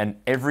 And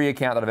every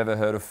account that I've ever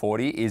heard of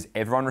 40 is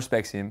everyone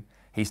respects him,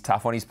 he's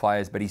tough on his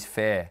players, but he's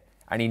fair.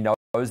 And he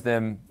knows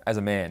them as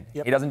a man.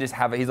 Yep. He doesn't just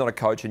he's not a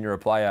coach and you're a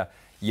player,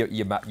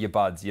 you're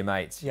buds, your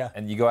mates. Yeah.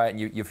 And you go out and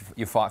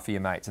you fight for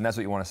your mates, and that's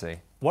what you want to see.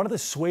 One of the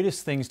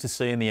sweetest things to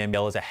see in the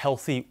NBL is a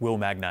healthy Will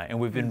Magnay, and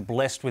we've been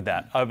blessed with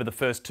that over the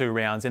first 2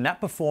 rounds. And that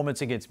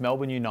performance against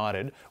Melbourne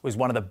United was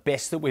one of the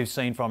best that we've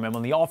seen from him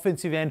on the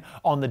offensive end,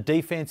 on the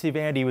defensive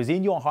end. He was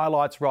in your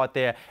highlights right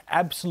there.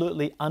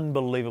 Absolutely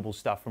unbelievable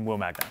stuff from Will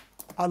Magnay.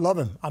 I love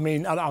him. I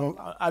mean,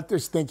 I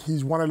just think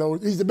he's one of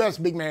those. He's the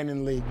best big man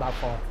in the league by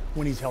far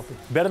when he's healthy.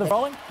 Better than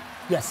Foley?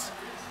 Yes.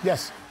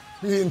 Yes.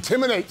 He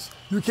intimidates.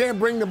 You can't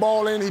bring the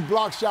ball in. He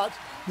blocks shots.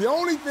 The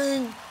only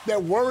thing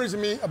that worries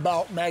me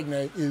about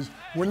Magnay is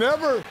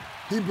whenever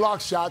he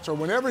blocks shots or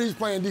whenever he's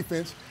playing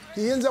defense,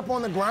 he ends up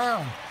on the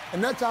ground.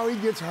 And that's how he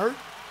gets hurt.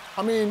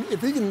 I mean,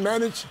 if he can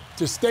manage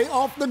to stay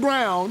off the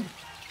ground,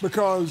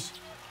 because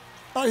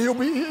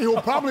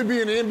he'll probably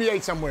be in the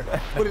NBA somewhere.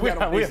 Put it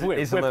that way.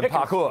 He's in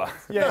parkour.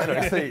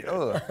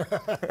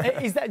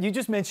 Is that, you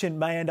just mentioned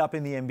may end up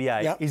in the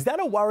NBA. Yep. Is that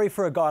a worry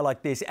for a guy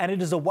like this? And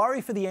it is a worry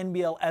for the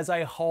NBL as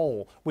a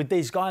whole, with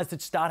these guys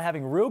that start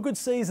having real good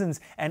seasons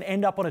and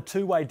end up on a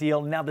 2-way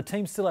deal. Now, the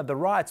teams still have the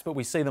rights, but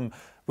we see them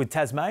with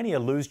Tasmania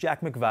lose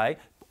Jack McVeigh.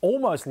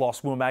 Almost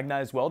lost Will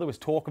Magnay as well. There was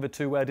talk of a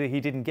 2-way deal.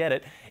 He didn't get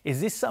it. Is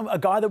this a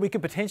guy that we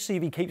could potentially,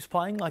 if he keeps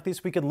playing like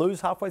this, we could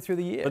lose halfway through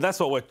the year? But that's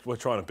what we're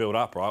trying to build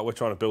up, right? We're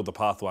trying to build the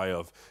pathway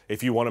of,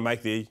 if you want to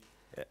make the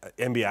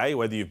NBA,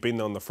 whether you've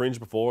been on the fringe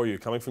before, or you're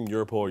coming from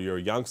Europe, or you're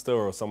a youngster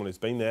or someone who's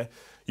been there,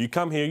 you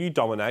come here, you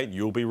dominate,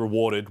 you'll be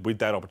rewarded with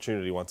that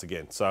opportunity once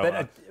again.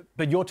 So,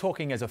 but you're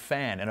talking as a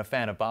fan and a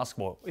fan of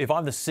basketball. If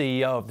I'm the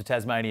CEO of the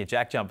Tasmania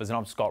Jack Jumpers and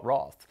I'm Scott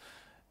Roth,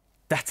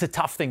 that's a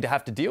tough thing to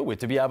have to deal with,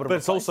 to be able to. But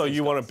it's also,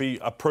 you want to be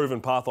a proven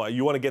pathway.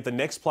 You want to get the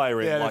next player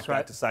in like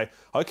that to say,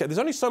 okay, there's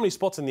only so many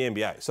spots in the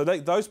NBA. So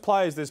those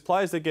players, there's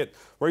players that get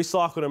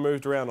recycled and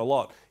moved around a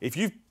lot. If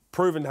you've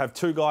proven to have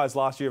 2 guys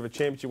last year of a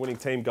championship winning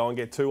team go and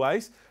get 2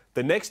 A's,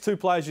 the next 2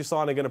 players you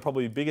sign are going to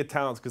probably be bigger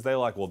talents, because they're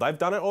like, well, they've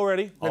done it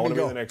already. I want to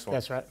be the next one.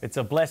 That's right. It's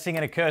a blessing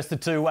and a curse the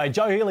 2-way.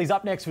 Joe Healy's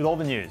up next with all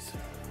the news.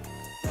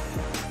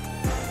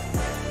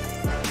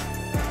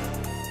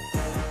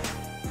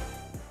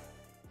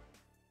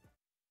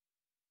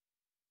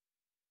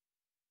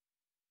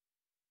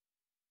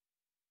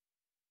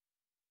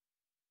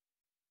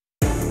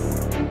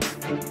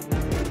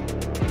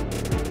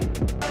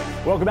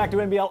 Welcome back to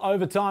NBL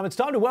Overtime. It's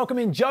time to welcome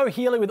in Joe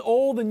Healy with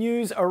all the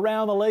news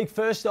around the league.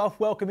 First off,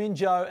 welcome in,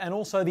 Joe, and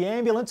also the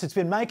ambulance. It's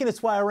been making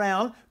its way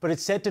around, but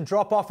it's set to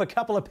drop off a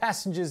couple of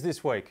passengers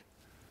this week.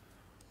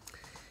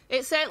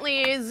 It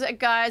certainly is,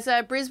 guys.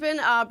 Brisbane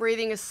are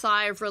breathing a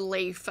sigh of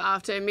relief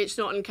after Mitch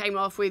Norton came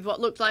off with what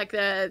looked like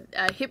a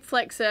hip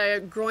flexor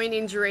groin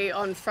injury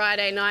on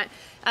Friday night.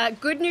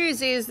 Good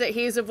news is that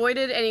he has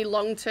avoided any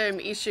long-term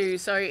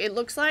issues, so it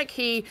looks like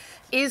he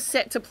is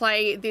set to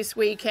play this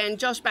weekend.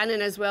 Josh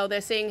Bannon as well,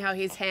 they're seeing how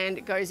his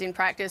hand goes in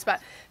practice.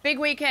 But big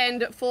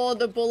weekend for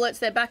the Bullets.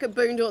 They're back at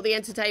Boondall at the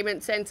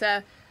Entertainment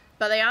Centre,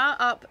 but they are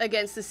up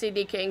against the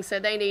Sydney Kings, so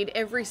they need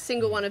every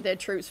single one of their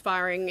troops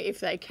firing if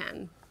they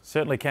can.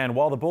 Certainly can.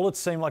 While the Bullets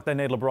seem like they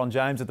need LeBron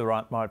James at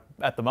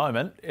the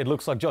moment, it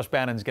looks like Josh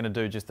Bannon's going to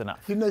do just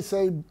enough. Didn't they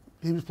say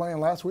he was playing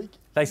last week?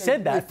 They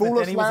said that, but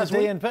then he was a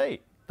DNP.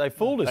 They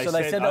fooled us.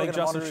 They said they I think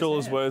Justin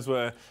Schuler's words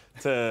were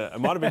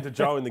it might have been to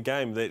Joe in the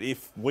game, that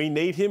if we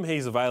need him,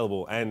 he's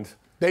available. And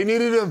they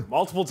needed him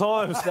multiple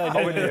times. They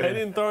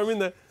didn't throw him in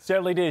there.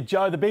 Certainly did.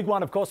 Joe, the big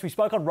one, of course, we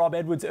spoke on Rob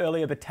Edwards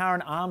earlier, but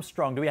Taran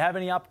Armstrong, do we have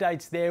any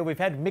updates there? We've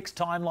had mixed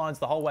timelines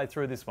the whole way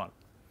through this one.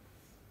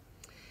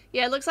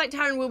 Yeah, it looks like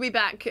Taran will be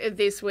back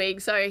this week.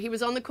 So he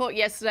was on the court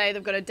yesterday.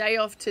 They've got a day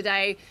off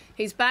today.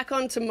 He's back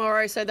on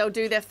tomorrow, so they'll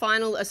do their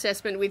final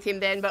assessment with him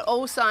then. But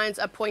all signs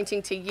are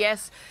pointing to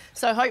yes.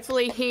 So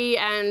hopefully he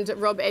and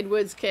Rob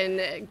Edwards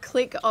can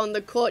click on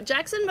the court.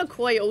 Jackson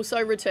McCoy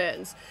also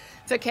returns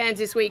for Cairns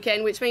this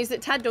weekend, which means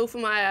that Tad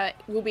Dolphinmeyer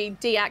will be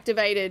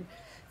deactivated.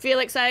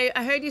 Felix, I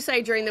heard you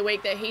say during the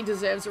week that he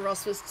deserves a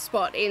roster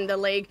spot in the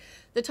league.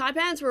 The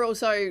Taipans were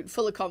also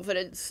full of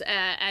confidence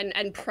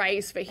and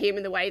praise for him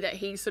in the way that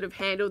he sort of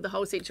handled the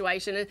whole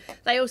situation. And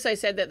they also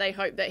said that they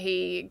hope that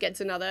he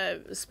gets another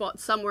spot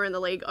somewhere in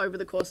the league over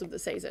the course of the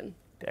season.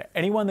 Yeah,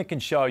 anyone that can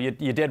show, you're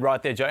dead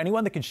right there, Joe,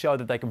 anyone that can show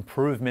that they can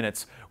prove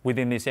minutes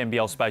within this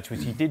NBL space,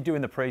 which he did do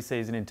in the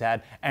preseason in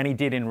TAD, and he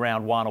did in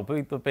round one,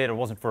 albeit it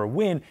wasn't for a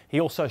win, he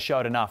also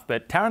showed enough.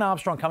 But Taran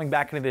Armstrong coming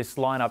back into this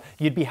lineup,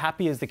 you'd be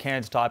happy as the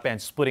Cairns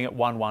Taipans splitting at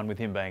 1-1 with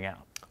him being out.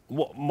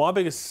 My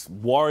biggest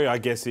worry, I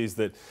guess, is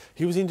that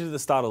he was injured at the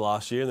start of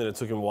last year, and then it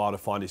took him a while to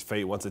find his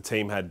feet once the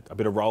team had a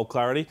bit of role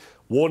clarity.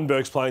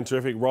 Wardenberg's playing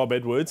terrific. Rob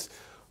Edwards.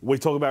 We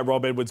talk about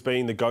Rob Edwards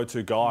being the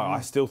go-to guy.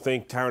 I still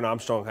think Taran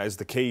Armstrong has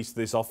the keys to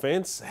this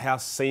offense. How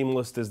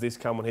seamless does this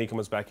come when he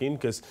comes back in?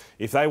 Because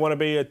if they want to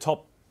be a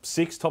top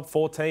 6, top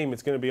 4 team,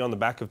 it's going to be on the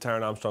back of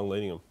Taran Armstrong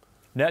leading them.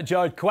 Now,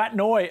 Joe, Kawat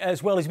Noi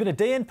as well. He's been a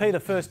DNP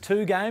the first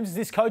 2 games. Is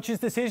this coach's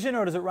decision,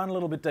 or does it run a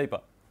little bit deeper?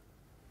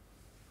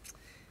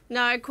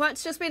 No,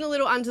 Quat's just been a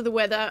little under the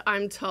weather,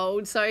 I'm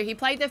told. So he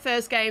played their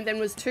first game, then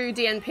was 2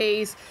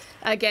 DNPs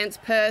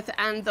against Perth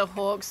and the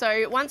Hawks.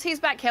 So once he's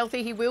back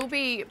healthy, he will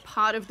be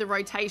part of the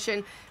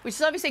rotation, which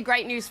is obviously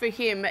great news for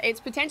him. It's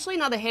potentially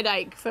another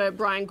headache for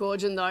Brian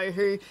Goorjian, though,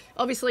 who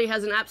obviously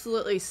has an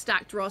absolutely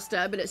stacked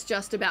roster, but it's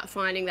just about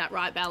finding that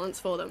right balance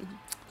for them.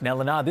 Now,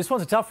 Lanard, this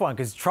one's a tough one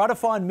because try to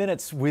find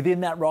minutes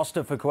within that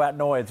roster for Kawat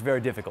Noi, it's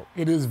very difficult.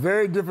 It is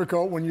very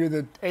difficult when you're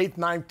the 8th,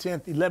 9th,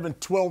 10th, 11th,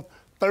 12th,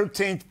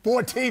 13th,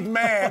 14th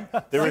man.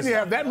 Sydney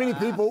have that many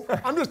people.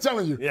 I'm just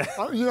telling you. Yeah.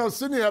 You know,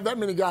 Sydney have that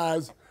many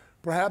guys.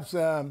 Perhaps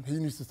he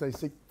needs to stay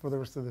sick for the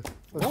rest of the...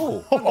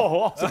 Oh,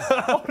 awesome.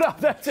 Hold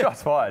up, that's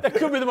just fired. That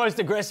could be the most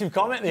aggressive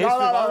comment in the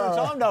history of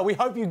overtime. No, we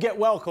hope you get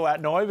well, Kawat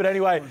Noi. But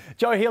anyway,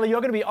 Joe Healy,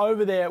 you're going to be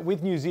over there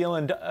with New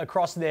Zealand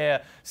across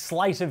their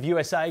slate of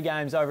USA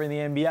games over in the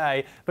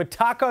NBA. But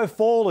Taco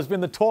Fall has been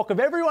the talk of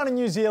everyone in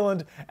New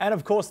Zealand. And,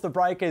 of course, the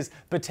Breakers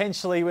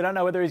potentially. We don't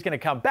know whether he's going to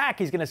come back.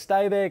 He's going to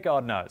stay there.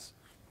 God knows.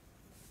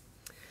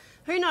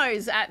 Who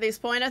knows at this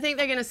point? I think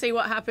they're going to see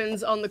what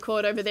happens on the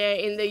court over there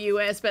in the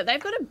US, but they've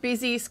got a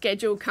busy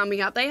schedule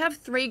coming up. They have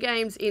 3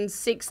 games in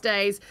 6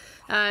 days.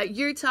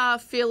 Utah,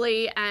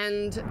 Philly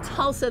and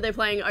Tulsa, they're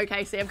playing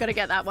OKC. I've got to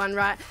get that one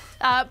right.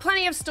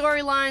 Plenty of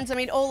storylines. I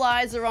mean, all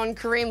eyes are on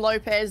Kareem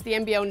Lopez, the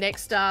NBL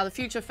next star, the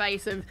future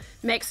face of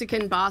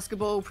Mexican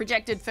basketball,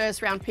 projected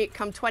first-round pick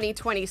come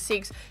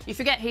 2026. You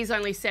forget he's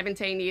only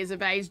 17 years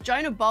of age.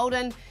 Jonah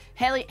Bolden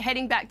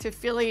heading back to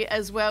Philly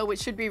as well,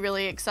 which should be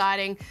really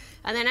exciting.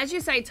 And then, as you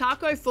say,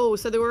 Taco Fall.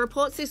 So there were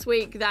reports this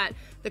week that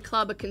the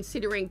club are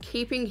considering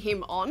keeping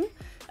him on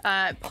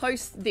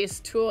post this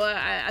tour.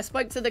 I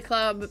spoke to the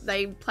club.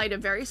 They played a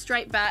very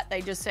straight bat.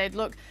 They just said,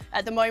 look,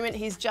 at the moment,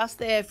 he's just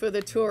there for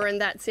the tour and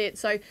that's it.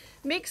 So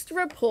mixed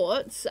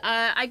reports.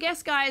 I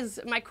guess, guys,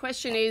 my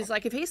question is,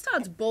 like, if he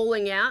starts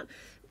balling out,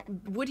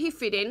 would he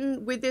fit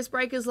in with this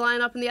Breakers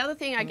lineup? And the other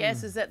thing, I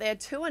guess, is that they're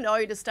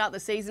 2-0 to start the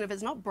season. If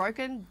it's not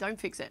broken, don't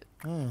fix it.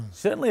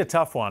 Certainly a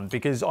tough one,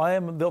 because I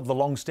am of the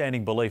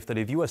long-standing belief that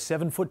if you are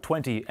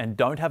 7'20" and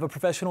don't have a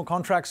professional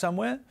contract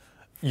somewhere,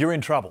 you're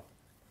in trouble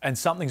and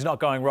something's not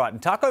going right.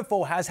 And Taco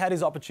Fall has had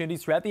his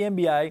opportunities throughout the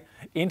NBA,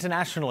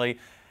 internationally,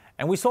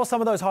 and we saw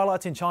some of those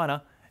highlights in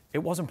China. It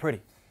wasn't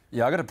pretty.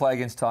 Yeah, I got to play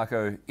against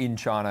Taco in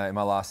China in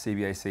my last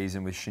CBA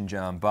season with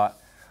Xinjiang, but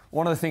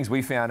one of the things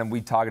we found, and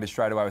we targeted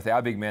straight away with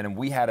our big man, and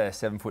we had a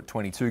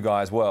 7'22"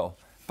 guy as well,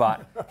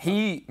 but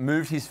he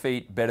moved his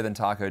feet better than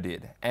Taco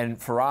did.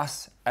 And for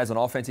us, as an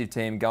offensive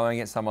team, going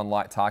against someone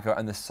like Taco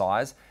and the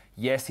size,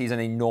 yes, he's an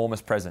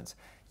enormous presence.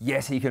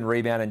 Yes, he can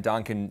rebound and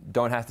dunk and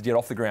don't have to get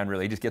off the ground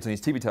really. He just gets on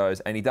his tippy toes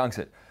and he dunks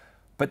it.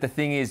 But the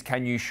thing is,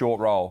 can you short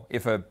roll?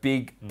 If a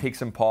big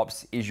picks and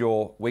pops, is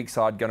your weak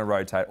side going to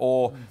rotate?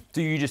 Or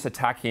do you just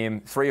attack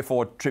him 3 or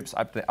 4 trips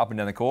up and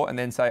down the court and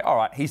then say, all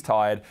right, he's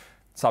tired,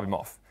 sub him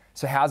off?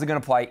 So how's it going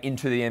to play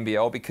into the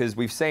NBL? Because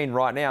we've seen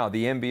right now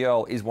the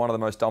NBL is one of the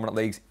most dominant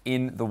leagues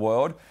in the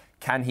world.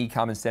 Can he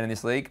come and stand in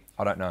this league?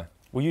 I don't know.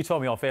 Well, you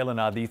told me off air,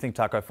 Lanard, that you think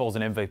Taco Fall's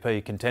an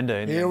MVP contender.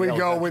 In Here we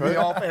go with the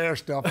off-air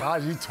stuff.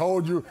 You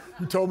told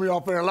me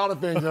off air a lot of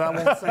things that I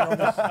won't say on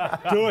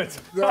this. Do it.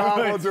 No,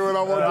 I won't do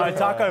it.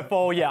 Taco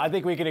Fall, yeah, I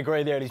think we can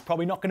agree there. He's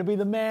probably not going to be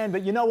the man,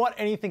 but you know what?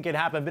 Anything can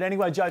happen. But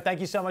anyway, Joe, thank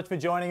you so much for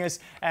joining us,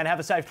 and have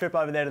a safe trip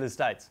over there to the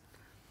States.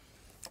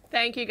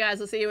 Thank you,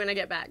 guys. I'll see you when I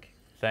get back.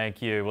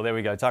 Thank you. Well, there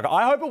we go, Tucker.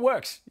 I hope it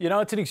works. You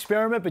know, it's an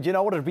experiment, but you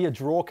know what? It'd be a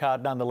draw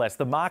card nonetheless.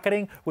 The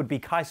marketing would be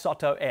Kai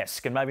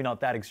Soto-esque, and maybe not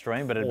that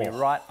extreme, but it'd be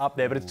right up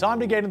there. But it's time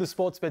to get into the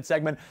sports bet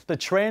segment. The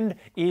trend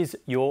is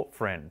your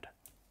friend.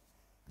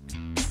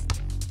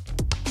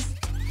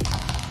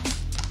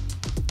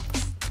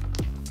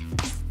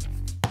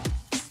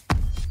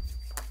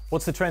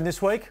 What's the trend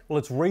this week? Well,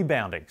 it's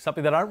rebounding,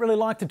 something that I don't really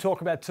like to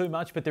talk about too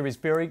much, but there is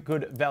very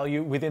good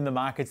value within the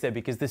markets there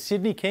because the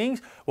Sydney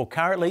Kings, well,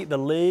 currently the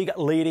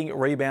league-leading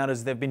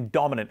rebounders. They've been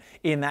dominant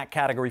in that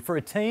category. For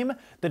a team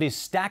that is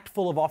stacked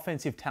full of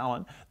offensive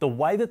talent, the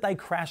way that they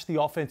crash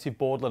the offensive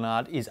board,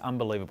 Lanard, is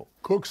unbelievable.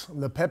 Cooks,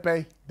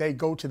 LePepe, they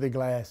go to the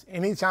glass.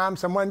 Anytime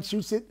someone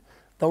shoots it,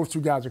 those two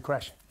guys are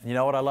crashing. You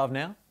know what I love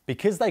now?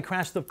 Because they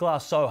crashed the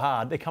glass so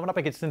hard, they're coming up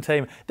against a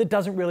team that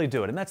doesn't really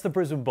do it, and that's the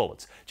Brisbane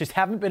Bullets. Just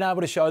haven't been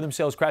able to show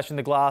themselves crashing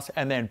the glass,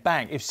 and then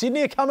bang. If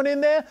Sydney are coming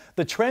in there,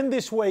 the trend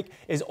this week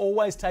is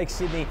always take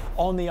Sydney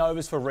on the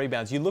overs for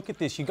rebounds. You look at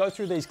this, you go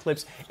through these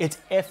clips, it's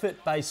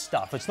effort-based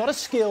stuff. It's not a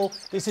skill,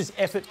 this is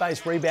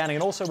effort-based rebounding,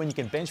 and also when you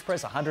can bench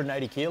press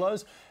 180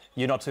 kilos,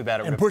 you're not too bad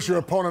at and push your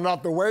opponent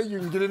out the way, you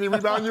can get any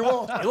rebound you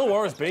want.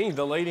 Illawarra's been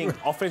the leading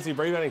offensive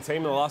rebounding team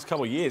in the last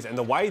couple of years, and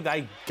the way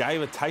they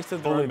gave a taste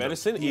of their own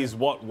medicine is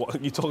what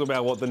you talk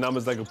about, what the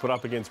numbers they could put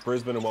up against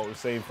Brisbane and what we've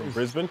seen from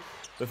Brisbane.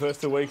 The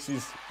first 2 weeks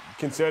is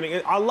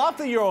concerning. I love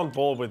that you're on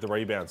board with the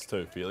rebounds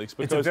too, Felix.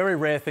 Because it's a very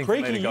rare thing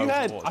Creaky, for me to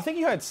go towards. I think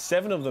you had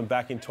 7 of them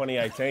back in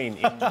 2018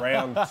 in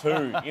round 2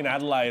 in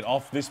Adelaide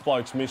off this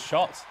bloke's missed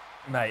shots.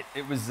 Mate,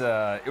 it was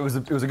a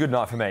good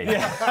night for me.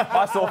 Yeah.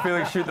 I saw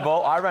Felix shoot the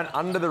ball. I ran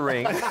under the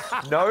ring.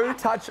 No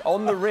touch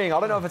on the ring. I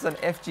don't know if it's an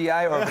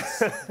FGA or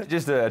if it's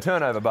just a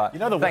turnover, but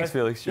thanks,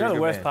 Felix. You know the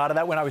worst part of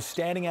that? When I was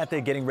standing out there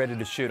getting ready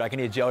to shoot, I can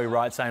hear Joey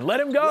Wright saying, let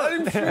him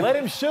go. Let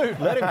him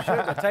shoot. Let him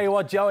shoot. I tell you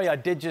what, Joey, I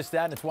did just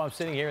that, and it's why I'm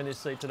sitting here in this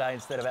seat today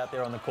instead of out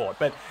there on the court.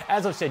 But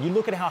as I've said, you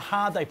look at how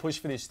hard they push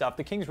for this stuff.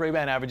 The Kings'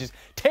 rebound averages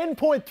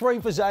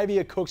 10.3 for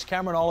Xavier Cooks,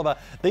 Cameron Oliver.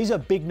 These are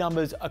big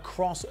numbers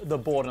across the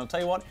board. And I'll tell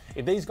you what,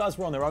 if these guys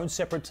were on their own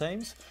separate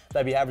teams,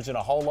 they'd be averaging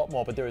a whole lot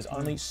more, but there is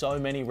only so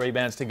many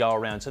rebounds to go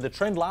around. So the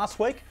trend last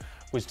week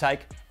was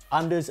take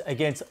unders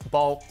against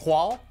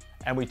Boal,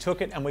 and we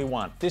took it and we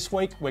won. This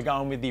week, we're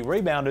going with the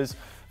rebounders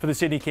for the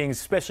Sydney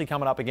Kings, especially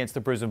coming up against the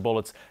Brisbane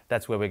Bullets.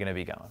 That's where we're going to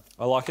be going.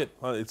 I like it.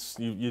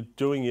 You're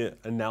doing your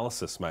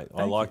analysis, mate.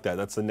 I like that.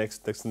 That's the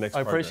next progress.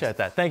 I appreciate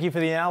that. Thank you for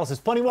the analysis.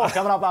 Plenty more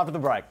coming up after the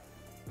break.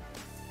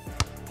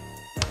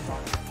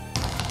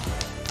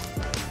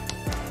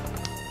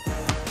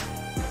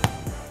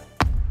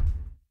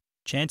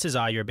 Chances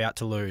are you're about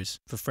to lose.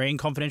 For free and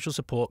confidential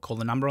support, call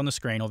the number on the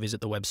screen or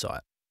visit the website.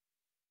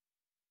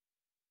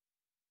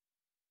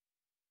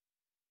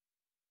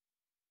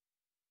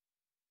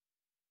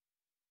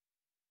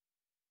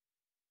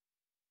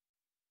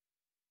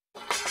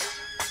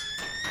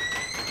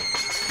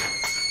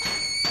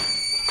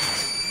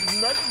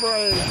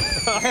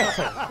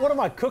 What am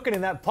I cooking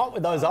in that pot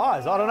with those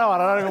eyes? I don't know. I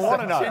don't even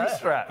want to know. Chin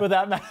strap. With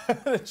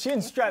that, the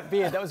chin strap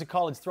beard. That was a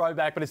college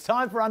throwback. But it's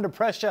time for Under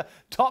Pressure.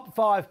 Top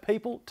 5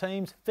 people,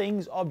 teams,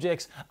 things,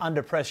 objects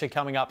under pressure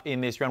coming up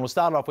in this round. We'll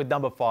start off with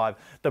number 5,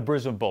 the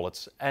Brisbane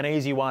Bullets. An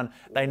easy one.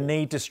 They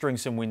need to string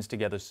some wins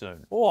together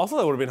soon. Oh, I thought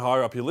they would have been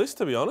higher up your list,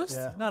 to be honest.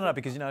 Yeah. No,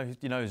 because you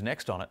know who's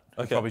next on it.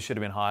 Okay. Probably should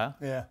have been higher.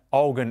 Yeah.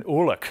 Olgun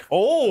Ulick.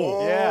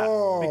 Oh.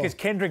 Yeah. Because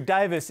Kendrick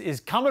Davis is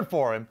coming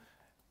for him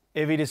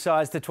if he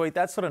decides to tweet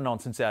that sort of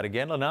nonsense out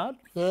again, Lanard.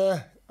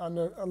 Yeah,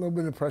 under a little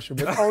bit of pressure,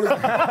 but only,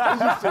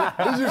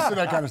 he's used to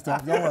that kind of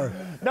stuff. Don't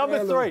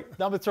worry.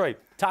 Number three,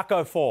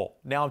 Taco Fall.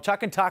 Now, I'm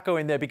chucking Taco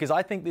in there because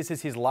I think this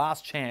is his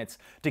last chance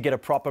to get a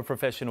proper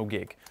professional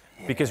gig.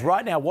 Because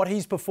right now, what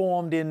he's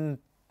performed in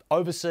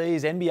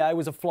overseas, NBA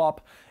was a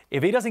flop.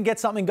 If he doesn't get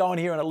something going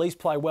here and at least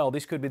play well,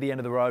 this could be the end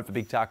of the road for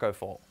Big Taco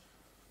Fall.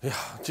 Yeah,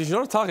 geez, you're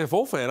not a Taco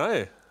Fall fan, are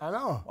you? I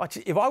know.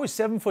 If I was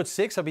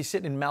 7'6", I'd be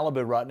sitting in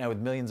Malibu right now with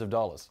millions of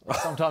dollars. I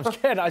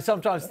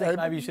sometimes think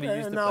maybe you should have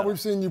used it. No, we've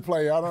seen you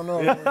play. I don't know.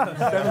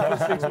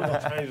 7'6" would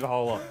have changed a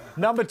whole lot.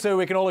 Number 2,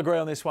 we can all agree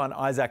on this one,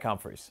 Isaac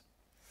Humphries.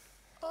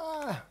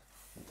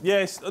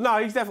 Yes. No,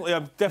 he's definitely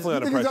under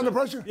pressure. He's under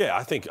pressure? Yeah,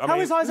 I think. How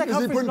is Isaac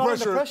Humphries not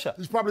under pressure?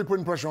 He's probably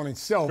putting pressure on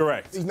himself.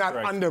 Correct. He's not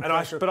under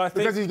pressure. But I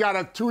think, because he's got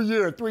a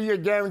 2-year, 3-year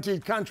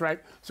guaranteed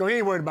contract, so he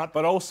ain't worried about that.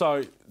 But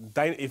also,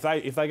 if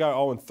they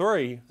go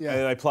 0-3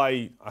 and they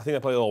play, I think they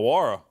play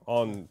Illawarra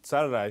on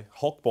Saturday,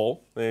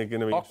 Hawkball, they're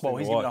going to be Hawkball,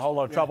 he's in a whole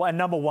lot of trouble. And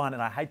number one,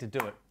 and I hate to do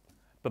it,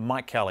 but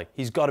Mike Kelly,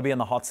 he's got to be in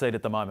the hot seat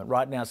at the moment.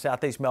 Right now,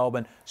 Southeast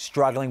Melbourne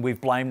struggling.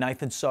 We've blamed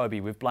Nathan Sobey.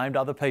 We've blamed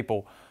other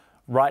people.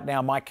 Right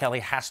now, Mike Kelly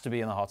has to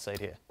be in the hot seat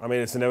here. I mean,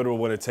 it's inevitable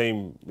when a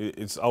team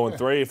it's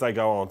 0-3. If they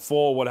go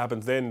 0-4, what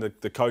happens then?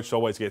 The coach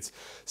always gets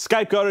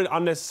scapegoated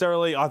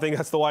unnecessarily. I think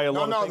that's the way a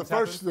lot of things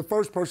happen. The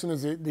first person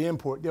is the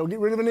import. They'll get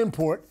rid of an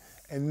import,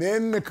 and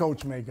then the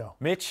coach may go.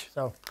 Mitch,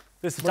 so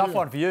this is a tough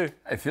one for you.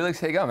 Hey, Felix,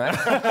 here you go, man.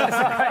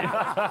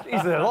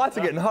 Jeez, the lights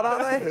are getting hot,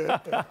 aren't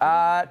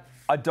they?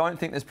 I don't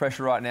think there's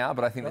pressure right now,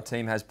 but I think the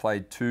team has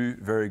played 2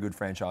 very good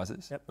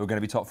franchises. Yep. We're going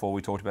to be top 4.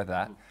 We talked about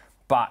that.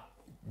 But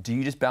do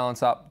you just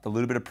balance up the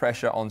little bit of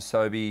pressure on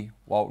Sobey,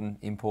 Walton,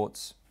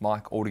 imports,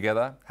 Mike all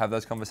together, have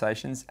those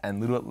conversations, and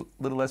little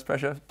less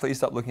pressure? Please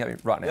stop looking at me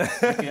right now.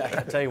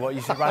 I tell you what,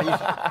 you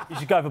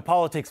should go for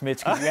politics, Mitch,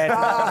 because you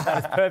answered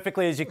that as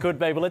perfectly as you could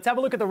be. But let's have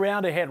a look at the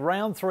round ahead.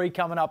 Round 3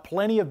 coming up.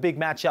 Plenty of big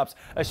matchups,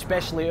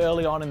 especially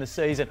early on in the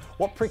season.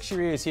 What pricks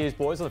your ears here,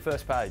 boys, on the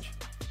first page?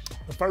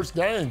 The first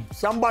game.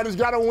 Somebody's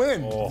got to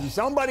win. Oh.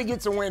 Somebody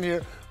gets a win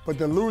here, but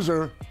the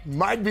loser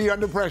might be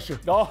under pressure.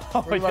 Oh,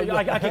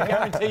 I can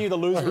guarantee you the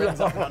loser ends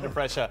up under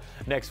pressure.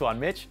 Next one,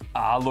 Mitch.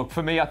 Look,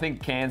 for me, I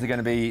think Cairns are going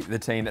to be the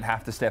team that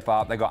have to step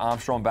up. They got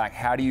Armstrong back.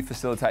 How do you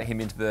facilitate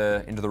him into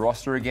the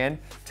roster again?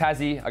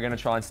 Tassie are going to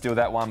try and steal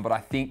that one, but I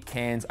think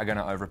Cairns are going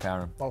to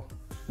overpower him. Oh.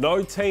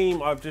 No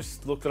team, I've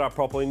just looked it up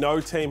properly,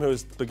 no team who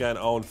has begun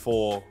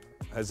 0-4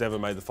 has ever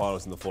made the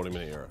finals in the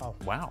 40-minute era. Oh,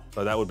 wow.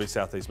 So that would be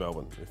Southeast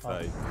Melbourne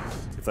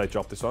if they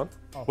drop this one.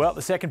 Oh. Well,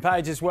 the second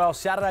page as well.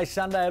 Saturday,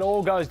 Sunday, it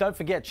all goes. Don't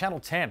forget, Channel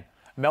 10,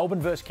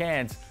 Melbourne versus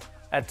Cairns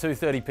at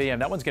 2:30 p.m.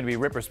 That one's going to be a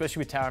ripper, especially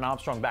with Taron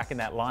Armstrong back in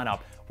that lineup.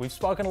 We've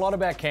spoken a lot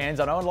about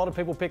Cairns. I know a lot of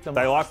people pick them.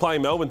 They like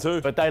playing Melbourne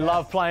too. But they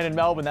love playing in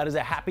Melbourne. That is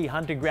a happy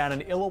hunting ground.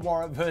 And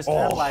Illawarra versus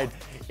Adelaide.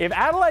 If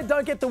Adelaide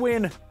don't get the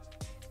win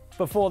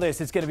before this,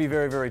 it's going to be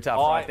very, very tough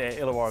right there,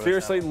 Illawarra.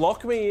 Seriously,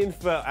 lock me in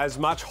for as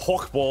much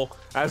Hawkball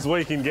as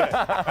we can get.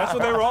 That's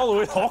what they're rolling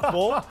with,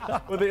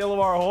 Hawkball, with the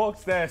Illawarra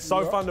Hawks. They're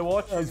so fun to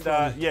watch. And,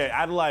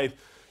 Adelaide,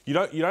 you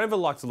don't ever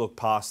like to look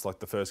past like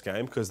the first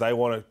game because they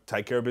want to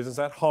take care of business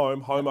at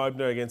home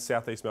opener against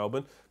Southeast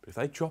Melbourne. But if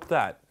they drop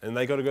that and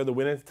they got to go to the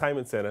Wynn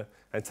Entertainment Centre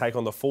and take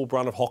on the full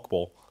brunt of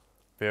Hawkball,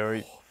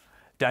 very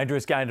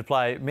dangerous game to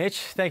play. Mitch,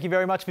 thank you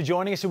very much for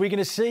joining us. Are we going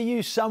to see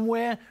you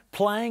somewhere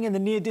playing in the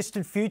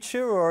near-distant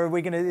future, or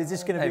is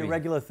this going to be a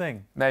regular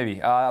thing?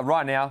 Maybe.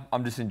 Right now,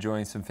 I'm just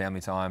enjoying some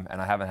family time,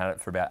 and I haven't had it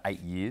for about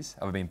 8 years.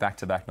 I've been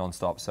back-to-back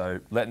non-stop, so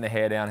letting the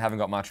hair down, haven't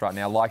got much right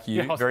now. Like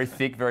you, very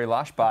thick, very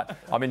lush, but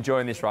I'm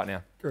enjoying this right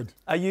now. Good.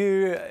 Are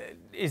you...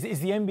 Is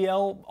the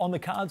NBL on the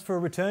cards for a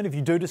return if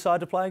you do decide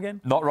to play again?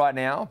 Not right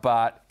now,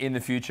 but in the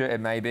future it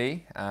may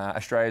be.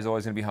 Australia's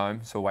always going to be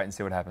home, so we'll wait and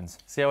see what happens.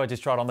 See how I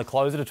just tried on the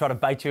closer to try to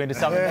bait you into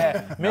something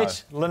there?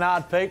 Mitch,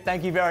 Lanard, Pete,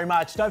 thank you very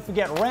much. Don't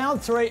forget,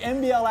 round 3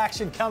 NBL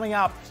action coming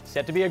up.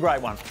 Set to be a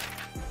great one.